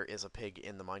because there is a pig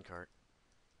in the minecart.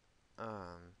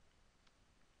 Um,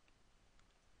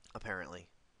 apparently.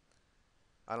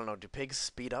 I don't know, do pigs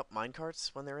speed up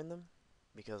minecarts when they're in them?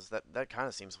 Because that kind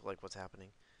of seems like what's happening.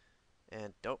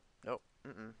 And nope, nope,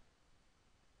 mm-mm.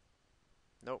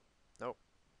 Nope, nope,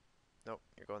 nope,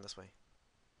 you're going this way.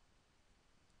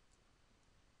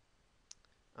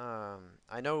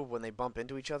 I know when they bump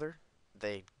into each other,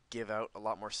 they give out a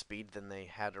lot more speed than they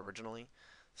had originally.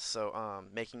 So,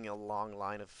 making a long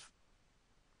line of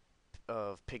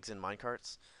of pigs in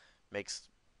minecarts makes...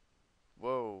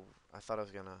 Whoa, I thought I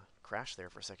was gonna crash there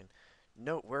for a second.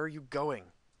 No, where are you going?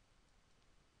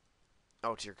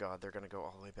 Oh, dear God, they're gonna go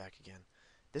all the way back again.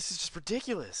 This is just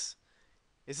ridiculous!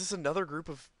 Is this another group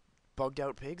of bugged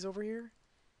out pigs over here?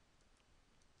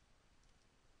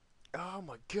 Oh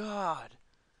my God!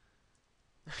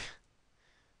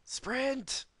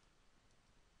 Sprint!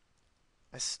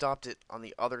 I stopped it on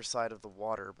the other side of the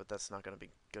water, but that's not gonna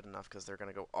be good enough because they're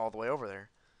gonna go all the way over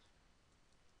there.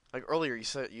 Like earlier,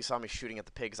 you saw me shooting at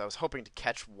the pigs. I was hoping to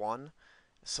catch one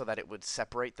so that it would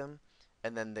separate them,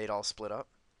 and then they'd all split up.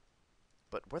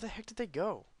 But where the heck did they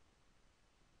go?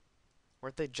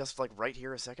 Weren't they just like right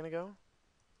here a second ago?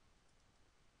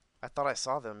 I thought I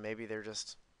saw them. Maybe they're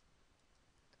just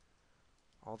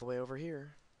all the way over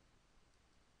here.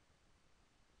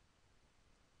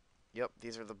 Yep,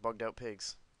 these are the bugged out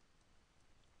pigs.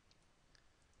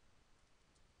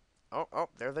 Oh, oh,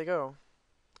 there they go.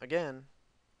 Again.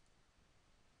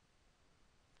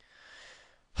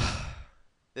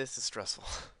 This is stressful.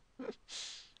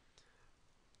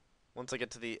 Once I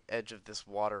get to the edge of this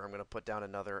water, I'm going to put down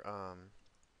another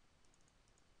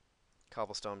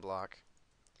cobblestone block.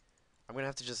 I'm going to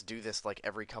have to just do this like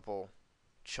every couple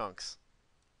chunks.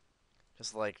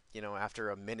 Just like, after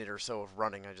a minute or so of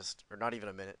running, or not even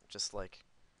a minute, just like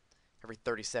every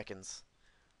 30 seconds,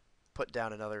 put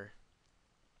down another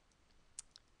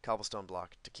cobblestone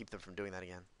block to keep them from doing that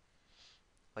again.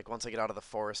 Like once I get out of the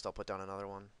forest, I'll put down another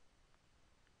one.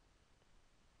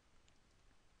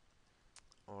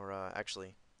 Or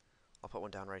actually, I'll put one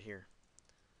down right here.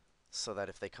 So that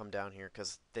if they come down here,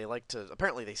 because they like to,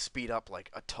 apparently they speed up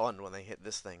like a ton when they hit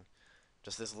this thing.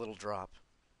 Just this little drop,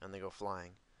 and they go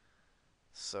flying.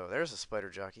 So there's a spider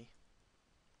jockey.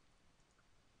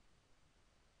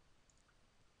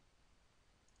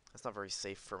 That's not very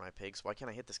safe for my pigs. Why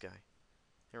can't I hit this guy?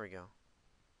 Here we go.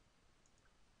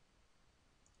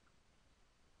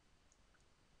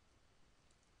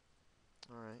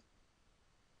 Alright.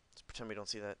 Let's pretend we don't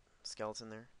see that skeleton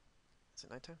there. Is it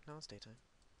nighttime? No, it's daytime.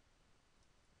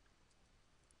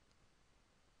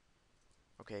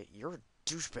 Okay, you're a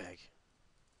douchebag.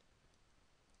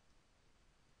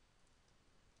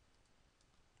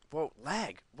 Whoa,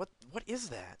 lag! What is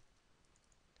that?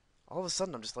 All of a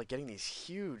sudden I'm just like getting these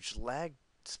huge lag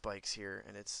spikes here,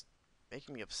 and it's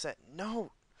making me upset.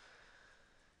 No!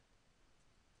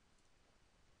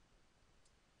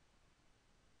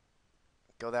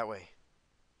 Go that way.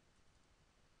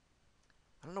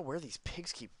 I don't know where these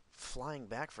pigs keep flying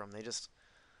back from. They just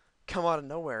come out of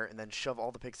nowhere and then shove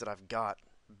all the pigs that I've got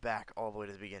back all the way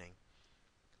to the beginning.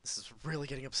 This is really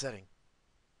getting upsetting.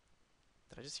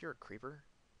 Did I just hear a creeper?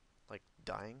 Like,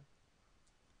 dying?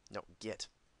 No, get.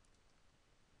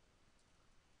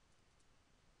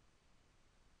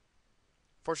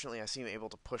 Fortunately, I seem able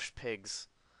to push pigs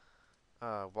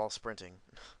while sprinting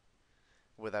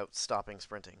without stopping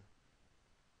sprinting,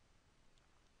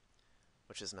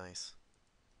 which is nice.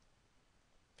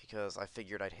 Because I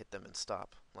figured I'd hit them and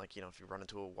stop. Like, if you run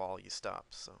into a wall, you stop,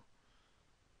 so.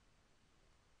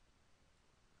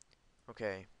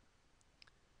 Okay.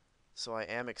 So I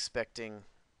am expecting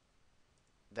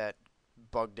that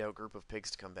bugged out group of pigs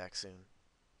to come back soon.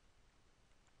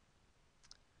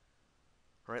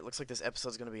 Alright, looks like this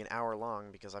episode's going to be an hour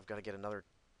long because I've got to get another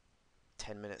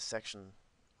 10-minute section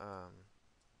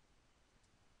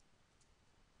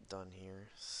done here.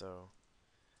 So,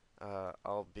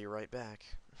 I'll be right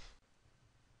back.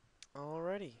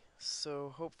 Alrighty,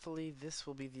 so hopefully this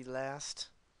will be the last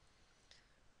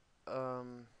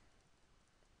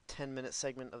 10-minute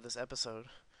segment of this episode,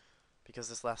 because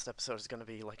this last episode is going to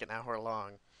be like an hour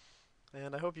long.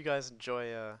 And I hope you guys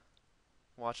enjoy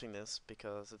watching this,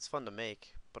 because it's fun to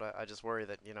make, but I just worry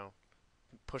that,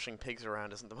 pushing pigs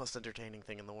around isn't the most entertaining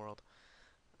thing in the world.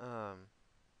 But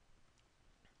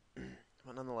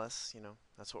nonetheless,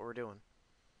 that's what we're doing.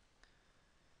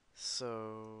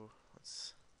 So,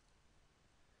 let's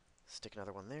stick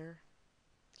another one there.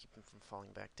 Keep them from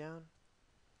falling back down.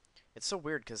 It's so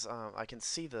weird because I can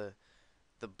see the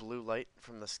blue light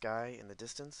from the sky in the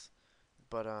distance,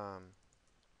 but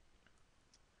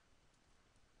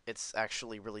it's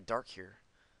actually really dark here.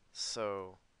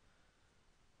 So,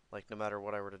 like, no matter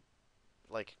what I were to,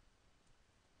 like,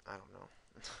 I don't know.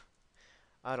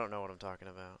 I don't know what I'm talking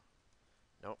about.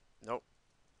 Nope, nope.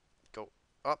 Go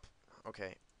up.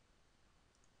 Okay.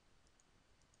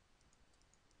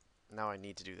 Now I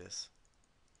need to do this.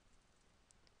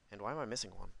 And why am I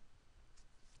missing one?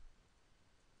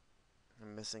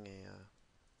 I'm missing a,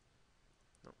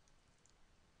 nope.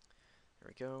 There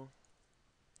we go.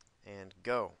 And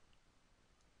go.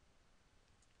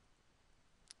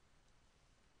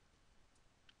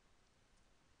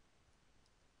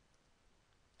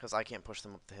 Because I can't push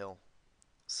them up the hill.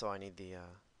 So I need the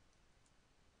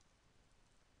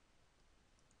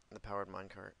powered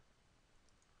minecart.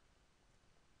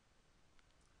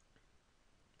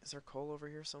 Is there coal over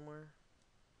here somewhere?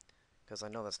 Because I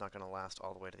know that's not going to last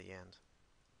all the way to the end.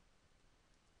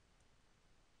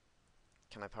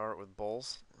 Can I power it with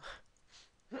bowls?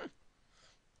 That'd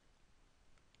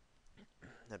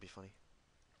be funny.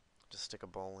 Just stick a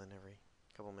bowl in every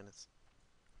couple minutes.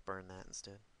 Burn that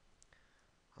instead.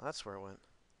 Oh, that's where it went.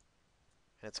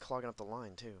 And it's clogging up the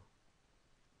line, too.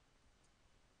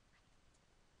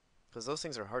 Because those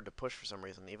things are hard to push for some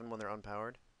reason, even when they're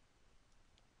unpowered.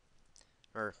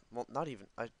 Or, well, not even,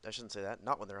 I shouldn't say that.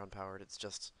 Not when they're unpowered. It's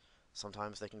just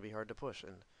sometimes they can be hard to push.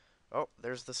 And, oh,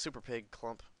 there's the super pig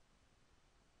clump.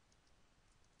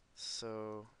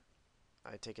 So,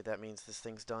 I take it that means this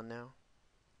thing's done now?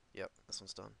 Yep, this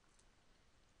one's done.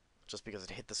 Just because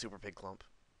it hit the super pig clump.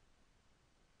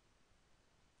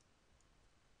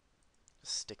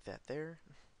 Just stick that there.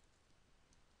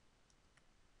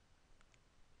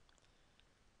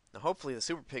 Now, hopefully the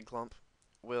super pig clump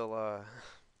will,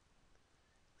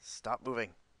 stop moving.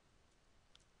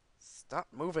 Stop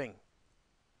moving.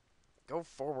 Go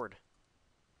forward.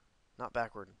 Not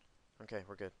backward. Okay,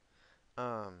 we're good.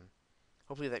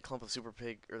 Hopefully that clump of super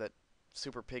pig, or that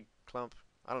super pig clump,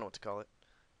 I don't know what to call it,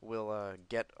 will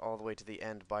get all the way to the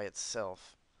end by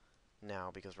itself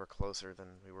now because we're closer than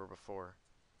we were before.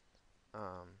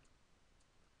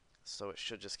 So it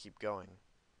should just keep going.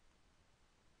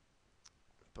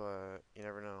 But you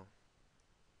never know.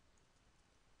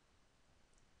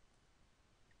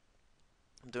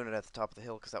 I'm doing it at the top of the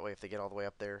hill because that way if they get all the way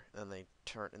up there and they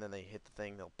turn and then they hit the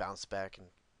thing, they'll bounce back and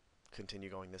continue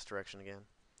going this direction again.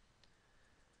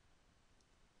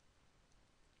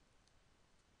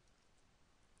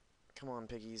 Come on,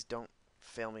 piggies, don't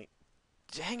fail me.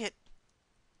 Dang it!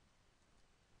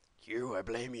 You, I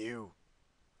blame you.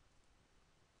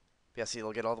 Yeah, see,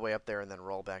 they'll get all the way up there and then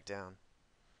roll back down.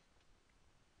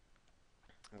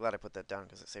 I'm glad I put that down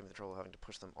because it saved me the trouble of having to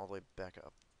push them all the way back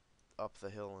up the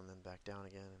hill and then back down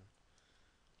again.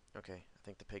 And okay, I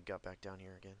think the pig got back down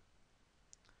here again.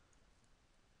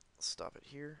 Let's stop it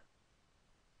here.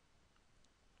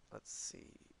 Let's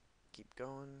see. Keep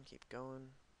going, keep going.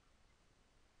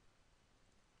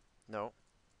 No.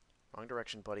 Wrong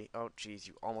direction, buddy. Oh, jeez,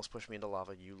 you almost pushed me into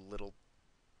lava, you little...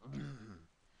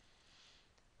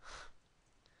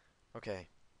 Okay.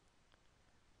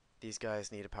 These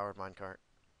guys need a powered minecart.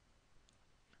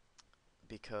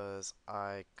 Because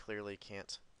I clearly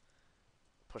can't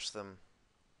push them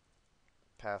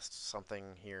past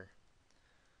something here.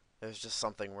 There's just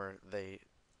something where they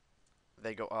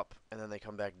go up and then they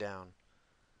come back down.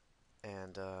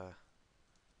 And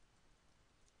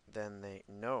then they...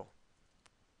 No.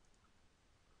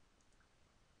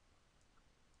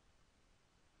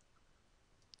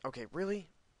 Okay, really?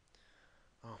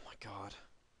 Oh my god.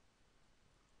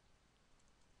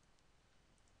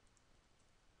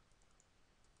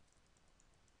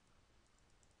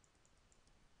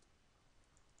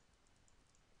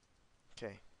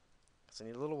 Okay, so I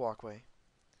need a little walkway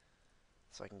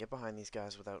so I can get behind these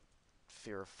guys without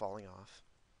fear of falling off.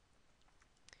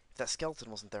 If that skeleton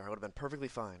wasn't there, I would have been perfectly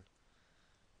fine.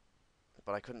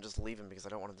 But I couldn't just leave him because I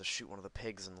don't want him to shoot one of the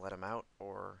pigs and let him out,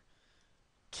 or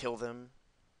kill them.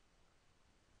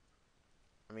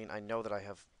 I mean, I know that I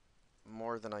have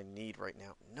more than I need right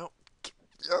now. No!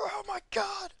 Oh my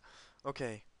god!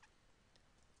 Okay.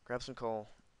 Grab some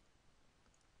coal.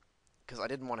 Because I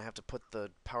didn't want to have to put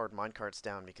the powered minecarts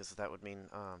down because that would mean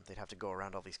they'd have to go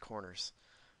around all these corners.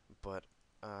 But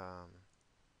I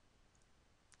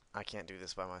can't do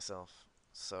this by myself.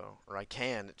 So, or I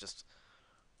can, it just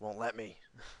won't let me.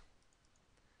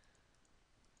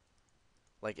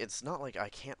 Like, it's not like I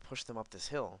can't push them up this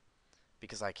hill,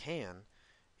 because I can.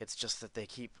 It's just that they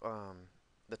keep,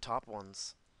 the top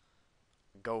ones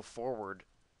go forward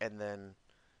and then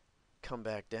come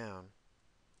back down.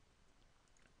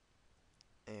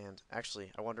 And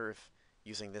actually, I wonder if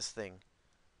using this thing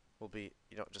will be,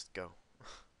 just go.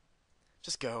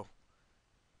 Just go.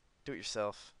 Do it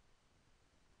yourself.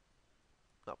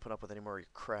 Not put up with any more of your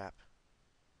crap.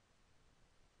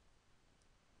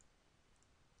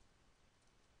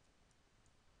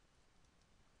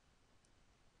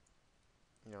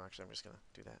 Actually, I'm just gonna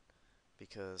do that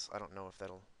because I don't know if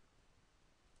that'll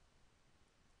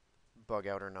bug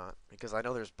out or not. Because I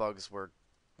know there's bugs where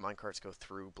minecarts go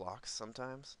through blocks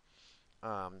sometimes,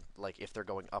 like if they're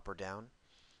going up or down.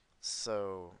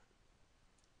 So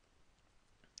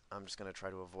I'm just gonna try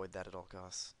to avoid that at all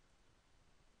costs.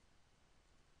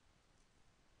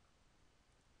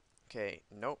 Okay,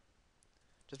 nope.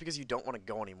 Just because you don't want to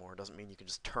go anymore doesn't mean you can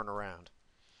just turn around.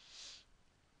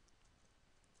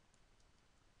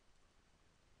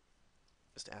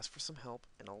 Just ask for some help,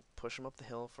 and I'll push them up the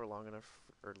hill for long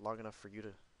enough for you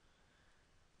to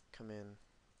come in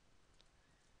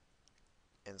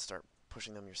and start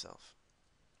pushing them yourself.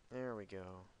 There we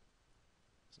go.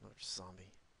 There's another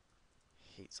zombie.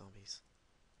 I hate zombies.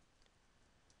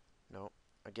 No,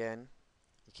 again,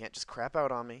 you can't just crap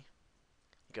out on me.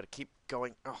 You gotta keep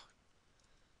going. Oh.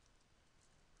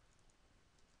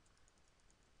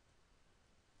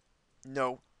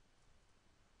 No.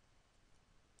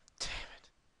 Damn it.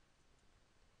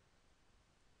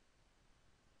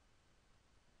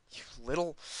 You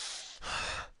little...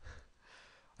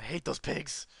 I hate those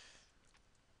pigs.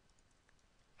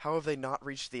 How have they not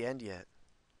reached the end yet?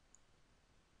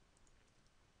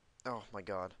 Oh my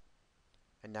god.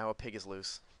 And now a pig is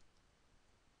loose.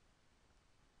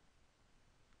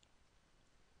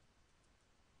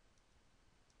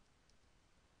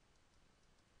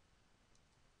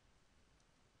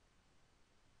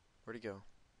 Where'd he go?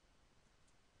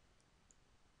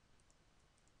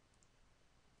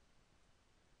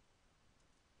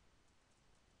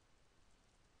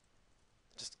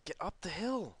 Just get up the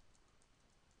hill.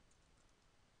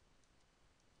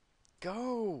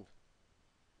 Go.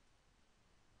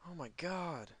 Oh my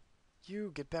god.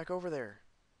 You, get back over there.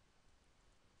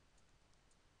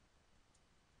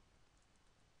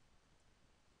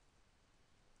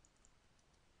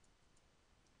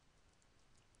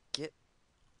 Get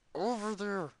over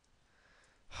there.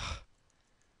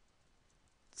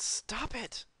 Stop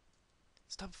it.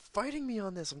 Stop fighting me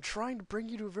on this. I'm trying to bring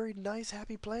you to a very nice,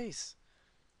 happy place.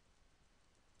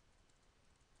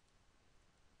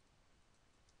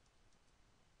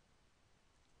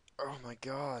 Oh my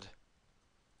god.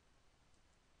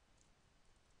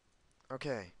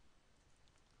 Okay.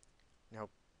 Now,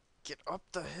 get up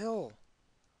the hill.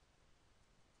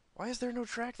 Why is there no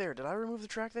track there? Did I remove the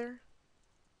track there?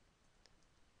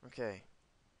 Okay.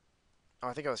 Oh,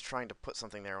 I think I was trying to put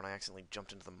something there when I accidentally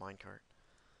jumped into the minecart.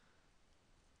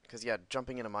 Because, yeah,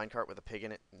 jumping in a minecart with a pig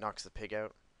in it knocks the pig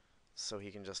out, so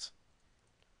he can just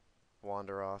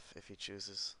wander off if he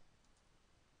chooses.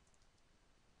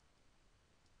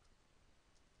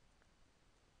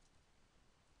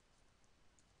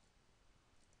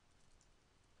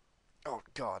 Oh,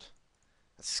 God.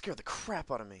 That scared the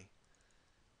crap out of me.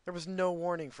 There was no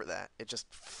warning for that. It just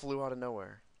flew out of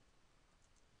nowhere.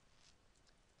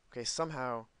 Okay,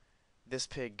 somehow this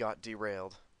pig got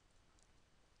derailed.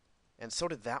 And so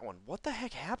did that one. What the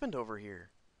heck happened over here?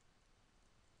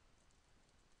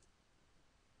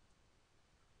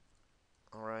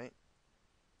 Alright.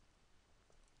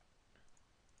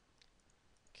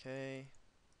 Okay.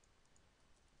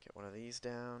 Get one of these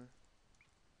down.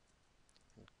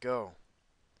 And go.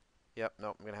 Yep,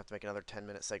 nope, I'm going to have to make another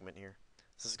 10-minute segment here.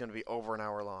 This is going to be over an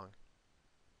hour long.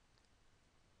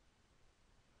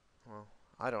 Well,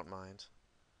 I don't mind.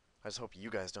 I just hope you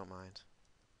guys don't mind.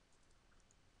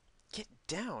 Get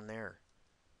down there.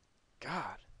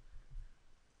 God.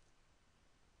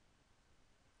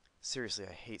 Seriously,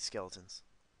 I hate skeletons.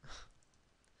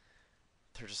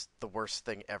 They're just the worst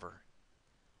thing ever.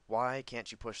 Why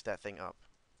can't you push that thing up?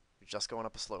 You're just going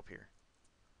up a slope here.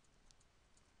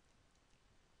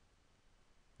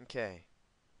 Okay.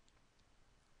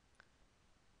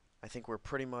 I think we're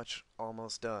pretty much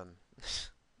almost done.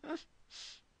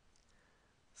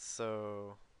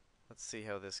 So, let's see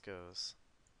how this goes.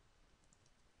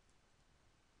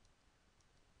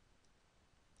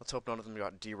 Let's hope none of them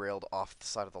got derailed off the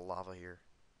side of the lava here.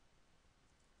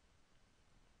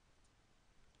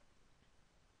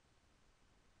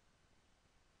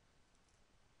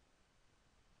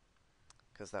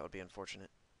 Because that would be unfortunate.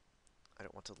 I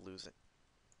don't want to lose it.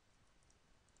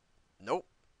 Nope.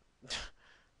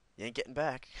 You ain't getting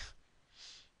back.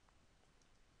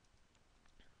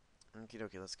 Okie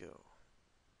dokie, let's go.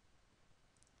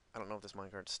 I don't know if this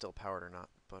minecart's still powered or not,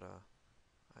 but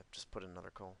I've just put in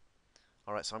another coal.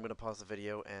 Alright, so I'm going to pause the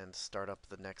video and start up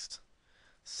the next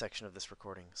section of this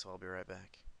recording, so I'll be right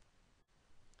back.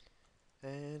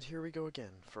 And here we go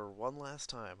again, for one last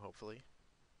time, hopefully.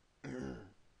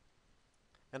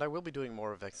 And I will be doing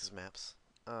more of Vechs's maps.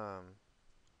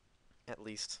 At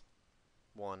least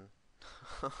one.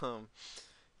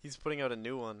 He's putting out a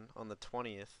new one on the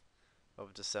 20th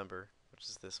of December, which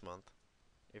is this month,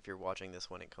 if you're watching this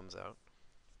when it comes out,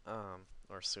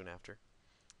 or soon after.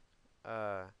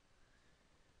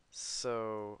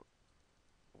 So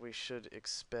we should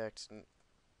expect...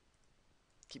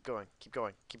 Keep going, keep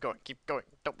going, keep going, keep going.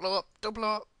 Don't blow up, don't blow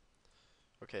up.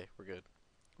 Okay, we're good.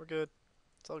 We're good.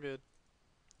 It's all good.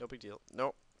 No big deal.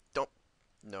 No, don't.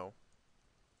 No.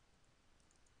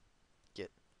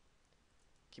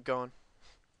 Keep going.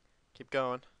 Keep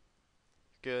going.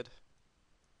 You're good.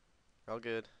 You're all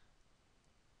good.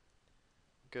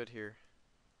 Good here.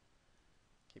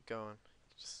 Keep going.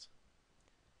 Just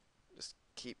just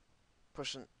keep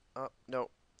pushing up. No.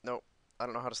 No. I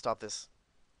don't know how to stop this.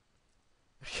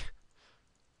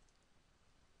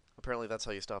 Apparently that's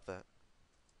how you stop that.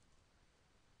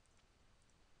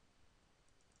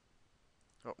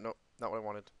 Oh, no. Not what I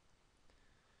wanted.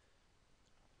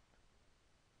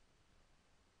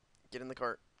 Get in the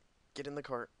cart. Get in the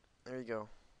cart. There you go.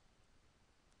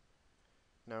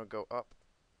 Now go up,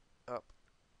 up,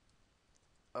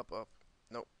 up, up.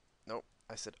 Nope, nope.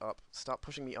 I said up. Stop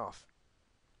pushing me off.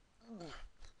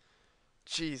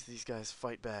 Jeez, these guys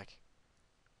fight back.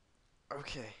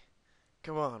 Okay.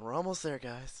 Come on, we're almost there,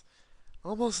 guys.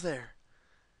 Almost there.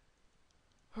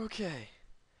 Okay.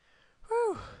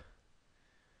 Whew.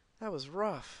 That was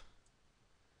rough.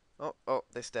 Oh, oh,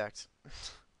 they stacked.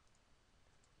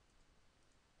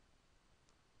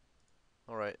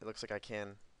 Alright, it looks like I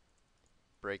can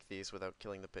break these without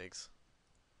killing the pigs.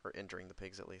 Or injuring the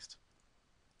pigs, at least.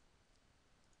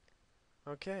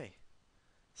 Okay.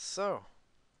 So,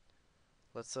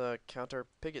 let's count our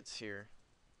piggets here.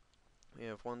 We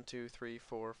have 1, 2, 3,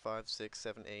 4, 5, 6,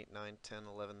 7, 8, 9, 10,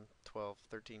 11, 12,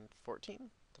 13, 14.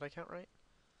 Did I count right?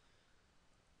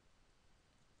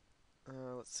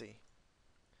 Let's see.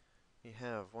 We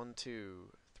have 1, 2,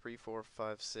 3, 4,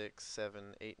 5, 6,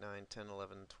 7, 8, 9, 10,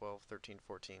 11, 12, 13,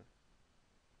 14.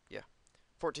 Yeah,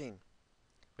 14.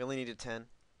 We only needed 10,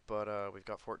 but we've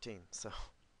got 14, so.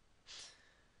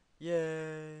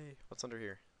 Yay! What's under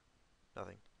here?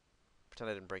 Nothing.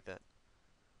 Pretend I didn't break that.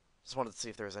 Just wanted to see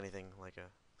if there was anything like a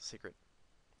secret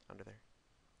under there,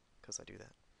 because I do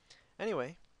that.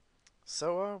 Anyway,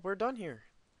 so we're done here.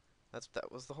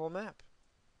 That was the whole map.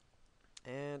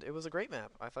 And it was a great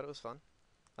map. I thought it was fun.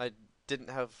 I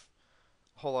didn't have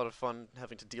a whole lot of fun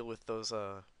having to deal with those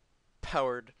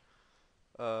powered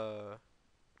uh,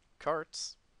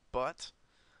 carts, but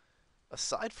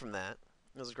aside from that,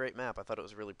 it was a great map. I thought it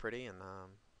was really pretty and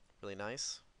really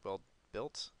nice, well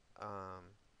built.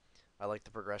 I liked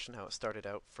the progression, how it started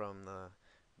out from the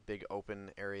big open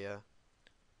area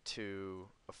to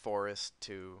a forest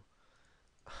to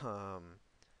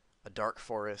a dark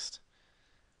forest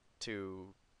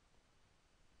to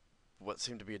what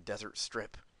seemed to be a desert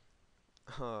strip,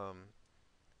 um,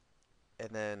 and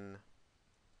then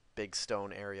big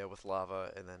stone area with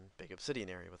lava, and then big obsidian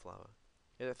area with lava.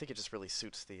 Yeah, I think it just really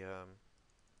suits the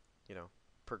you know,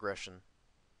 progression.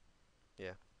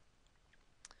 Yeah.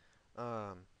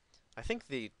 Um, I think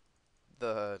the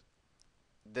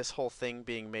this whole thing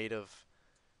being made of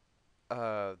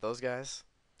those guys,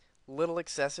 little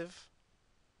excessive,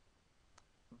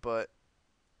 but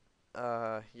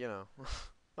you know,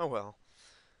 oh well.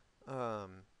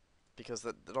 Um, because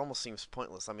that it almost seems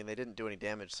pointless. I mean, they didn't do any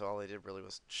damage, so all they did really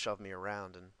was shove me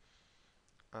around,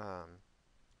 um,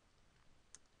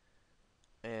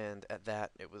 and at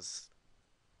that it was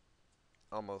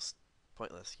almost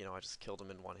pointless. You know, I just killed him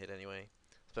in one hit anyway,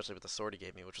 especially with the sword he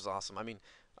gave me, which was awesome. I mean,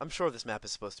 I'm sure this map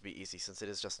is supposed to be easy since it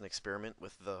is just an experiment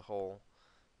with the whole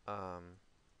um,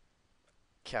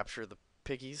 capture the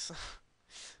piggies.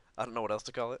 I don't know what else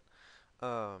to call it.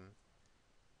 Um,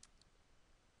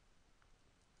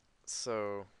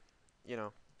 so, you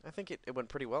know, I think it went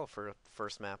pretty well for a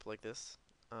first map like this.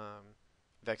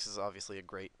 Vechs is obviously a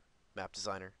great map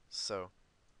designer, so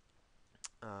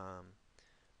um,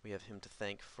 we have him to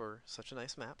thank for such a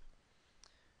nice map.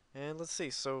 And let's see,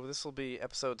 so this will be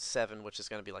episode 7, which is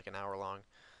going to be like an hour long.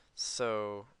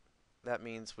 So that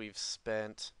means we've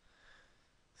spent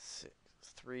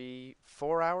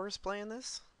 4 hours playing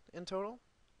this in total.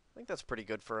 I think that's pretty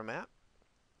good for a map.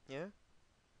 Yeah?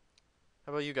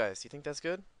 How about you guys? You think that's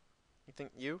good? You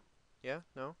think you? Yeah?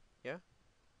 No? Yeah?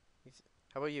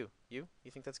 How about you? You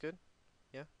think that's good?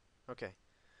 Yeah? Okay.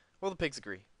 Well, the pigs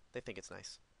agree. They think it's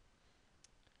nice.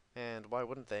 And why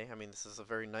wouldn't they? I mean, this is a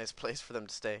very nice place for them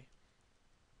to stay.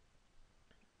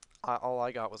 All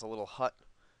I got was a little hut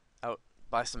out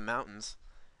by some mountains,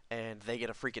 and they get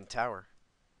a freaking tower.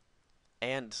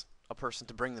 And a person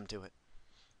to bring them to it.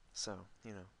 So,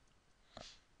 you know.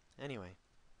 Anyway.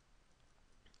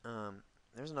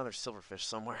 There's another silverfish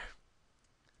somewhere.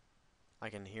 I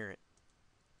can hear it.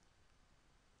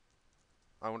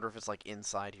 I wonder if it's like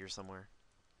inside here somewhere.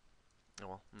 Oh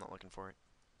well, I'm not looking for it.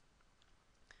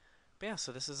 But yeah,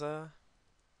 so this is I'm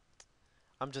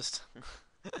just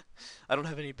I don't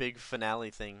have any big finale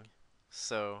thing,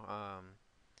 so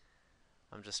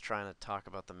I'm just trying to talk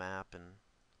about the map and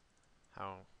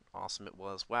how awesome it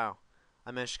was. Wow,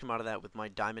 I managed to come out of that with my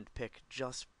diamond pick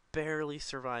just barely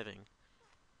surviving.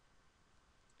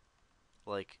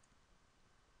 Like,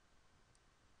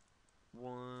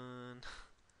 one...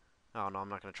 Oh no, I'm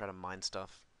not gonna try to mine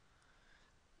stuff.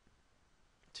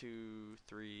 Two,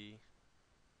 three,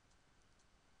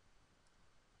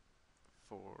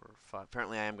 four, five.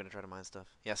 Apparently I am gonna try to mine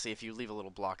stuff. Yeah, see, if you leave a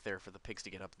little block there for the pigs to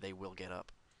get up, they will get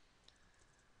up.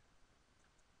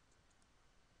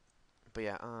 But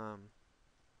yeah,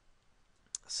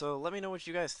 so let me know what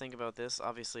you guys think about this.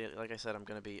 Obviously, like I said, I'm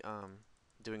gonna be,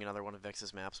 doing another one of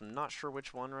Vex's maps. I'm not sure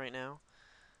which one right now.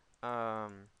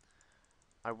 Um,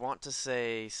 I want to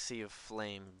say Sea of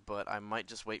Flame, but I might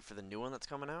just wait for the new one that's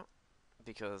coming out,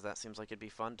 because that seems like it'd be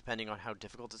fun, depending on how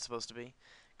difficult it's supposed to be.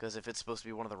 Because if it's supposed to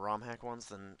be one of the ROM hack ones,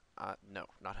 then no,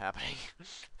 not happening.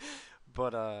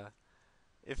 But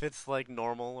if it's like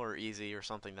normal or easy or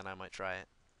something, then I might try it,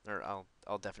 or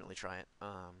I'll definitely try it.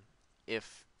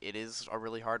 If it is a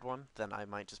really hard one, then I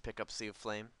might just pick up Sea of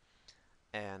Flame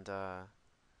and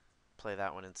play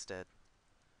that one instead.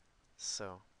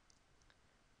 So,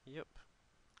 yep.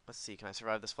 Let's see, can I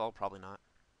survive this fall? Probably not.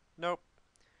 Nope.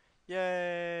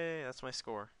 Yay! That's my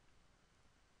score.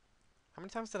 How many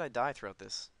times did I die throughout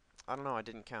this? I don't know, I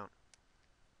didn't count.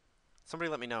 Somebody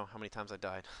let me know how many times I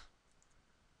died.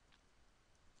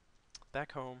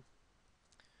 Back home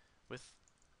with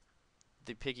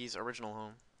the piggy's original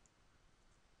home.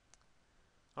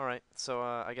 Alright, so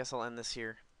I guess I'll end this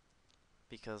here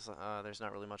because there's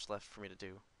not really much left for me to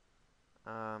do.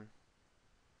 Um,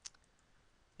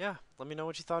 yeah, let me know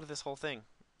what you thought of this whole thing.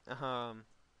 Um,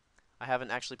 I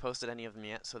haven't actually posted any of them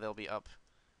yet, so they'll be up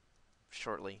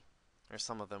shortly, or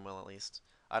some of them will at least.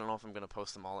 I don't know if I'm going to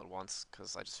post them all at once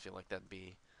because I just feel like that'd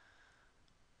be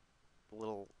a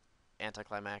little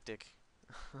anticlimactic.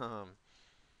 um,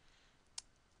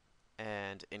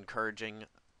 and encouraging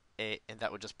and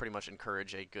that would just pretty much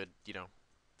encourage a good,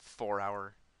 4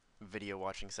 hour video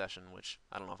watching session, which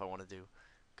I don't know if I want to do,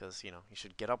 because you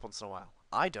should get up once in a while.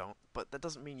 I don't, but that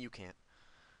doesn't mean you can't.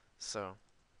 So,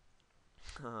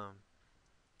 um,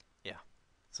 yeah.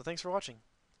 So thanks for watching,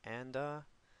 and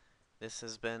this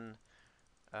has been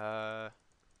what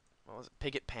was it?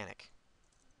 Pigget Panic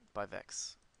by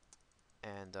Vechs,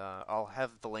 and I'll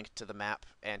have the link to the map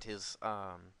and his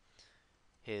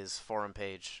forum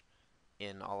page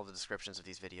in all of the descriptions of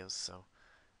these videos. So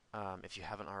if you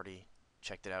haven't already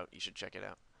checked it out, you should check it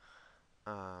out,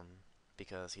 um,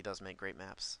 because he does make great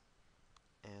maps.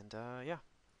 And yeah,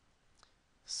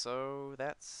 so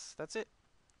that's it.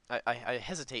 I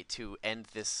hesitate to end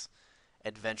this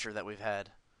adventure that we've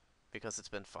had because it's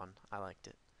been fun. I liked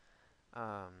it.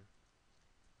 Um,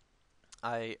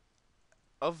 I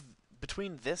of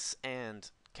between this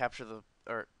and capture the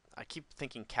or I keep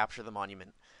thinking capture the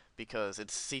monument because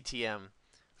it's CTM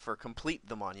for complete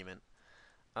the monument.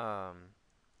 Um,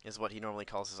 is what he normally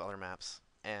calls his other maps,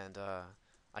 and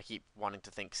I keep wanting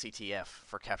to think CTF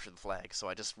for capture the flag, so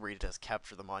I just read it as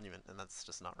capture the monument, and that's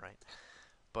just not right.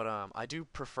 But I do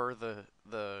prefer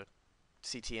the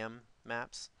CTM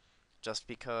maps just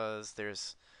because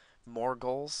there's more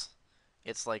goals.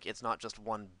 It's like it's not just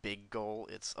one big goal;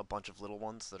 it's a bunch of little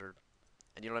ones that are,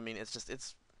 and you know what I mean.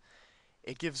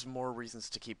 It gives more reasons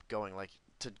to keep going, like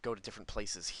to go to different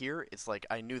places. Here, it's like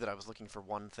I knew that I was looking for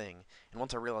one thing, and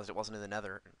once I realized it wasn't in the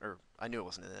Nether, or I knew it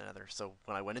wasn't in the Nether, so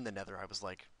when I went in the Nether, I was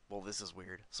like, well, this is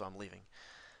weird, so I'm leaving.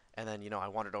 And then I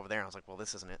wandered over there, and I was like, well,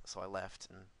 this isn't it, so I left,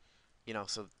 and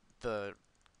so the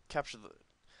capture the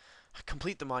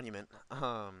complete the monument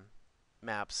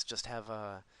maps just have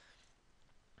a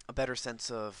better sense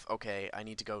of, okay, I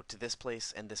need to go to this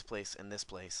place and this place and this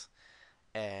place,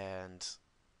 and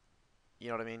you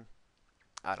know what I mean?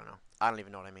 I don't know. I don't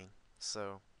even know what I mean.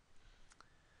 So,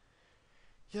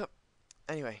 yep.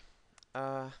 Anyway,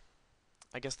 uh,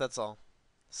 I guess that's all.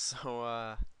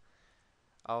 So,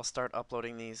 I'll start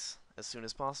uploading these as soon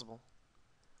as possible.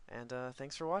 And,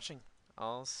 thanks for watching.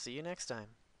 I'll see you next time.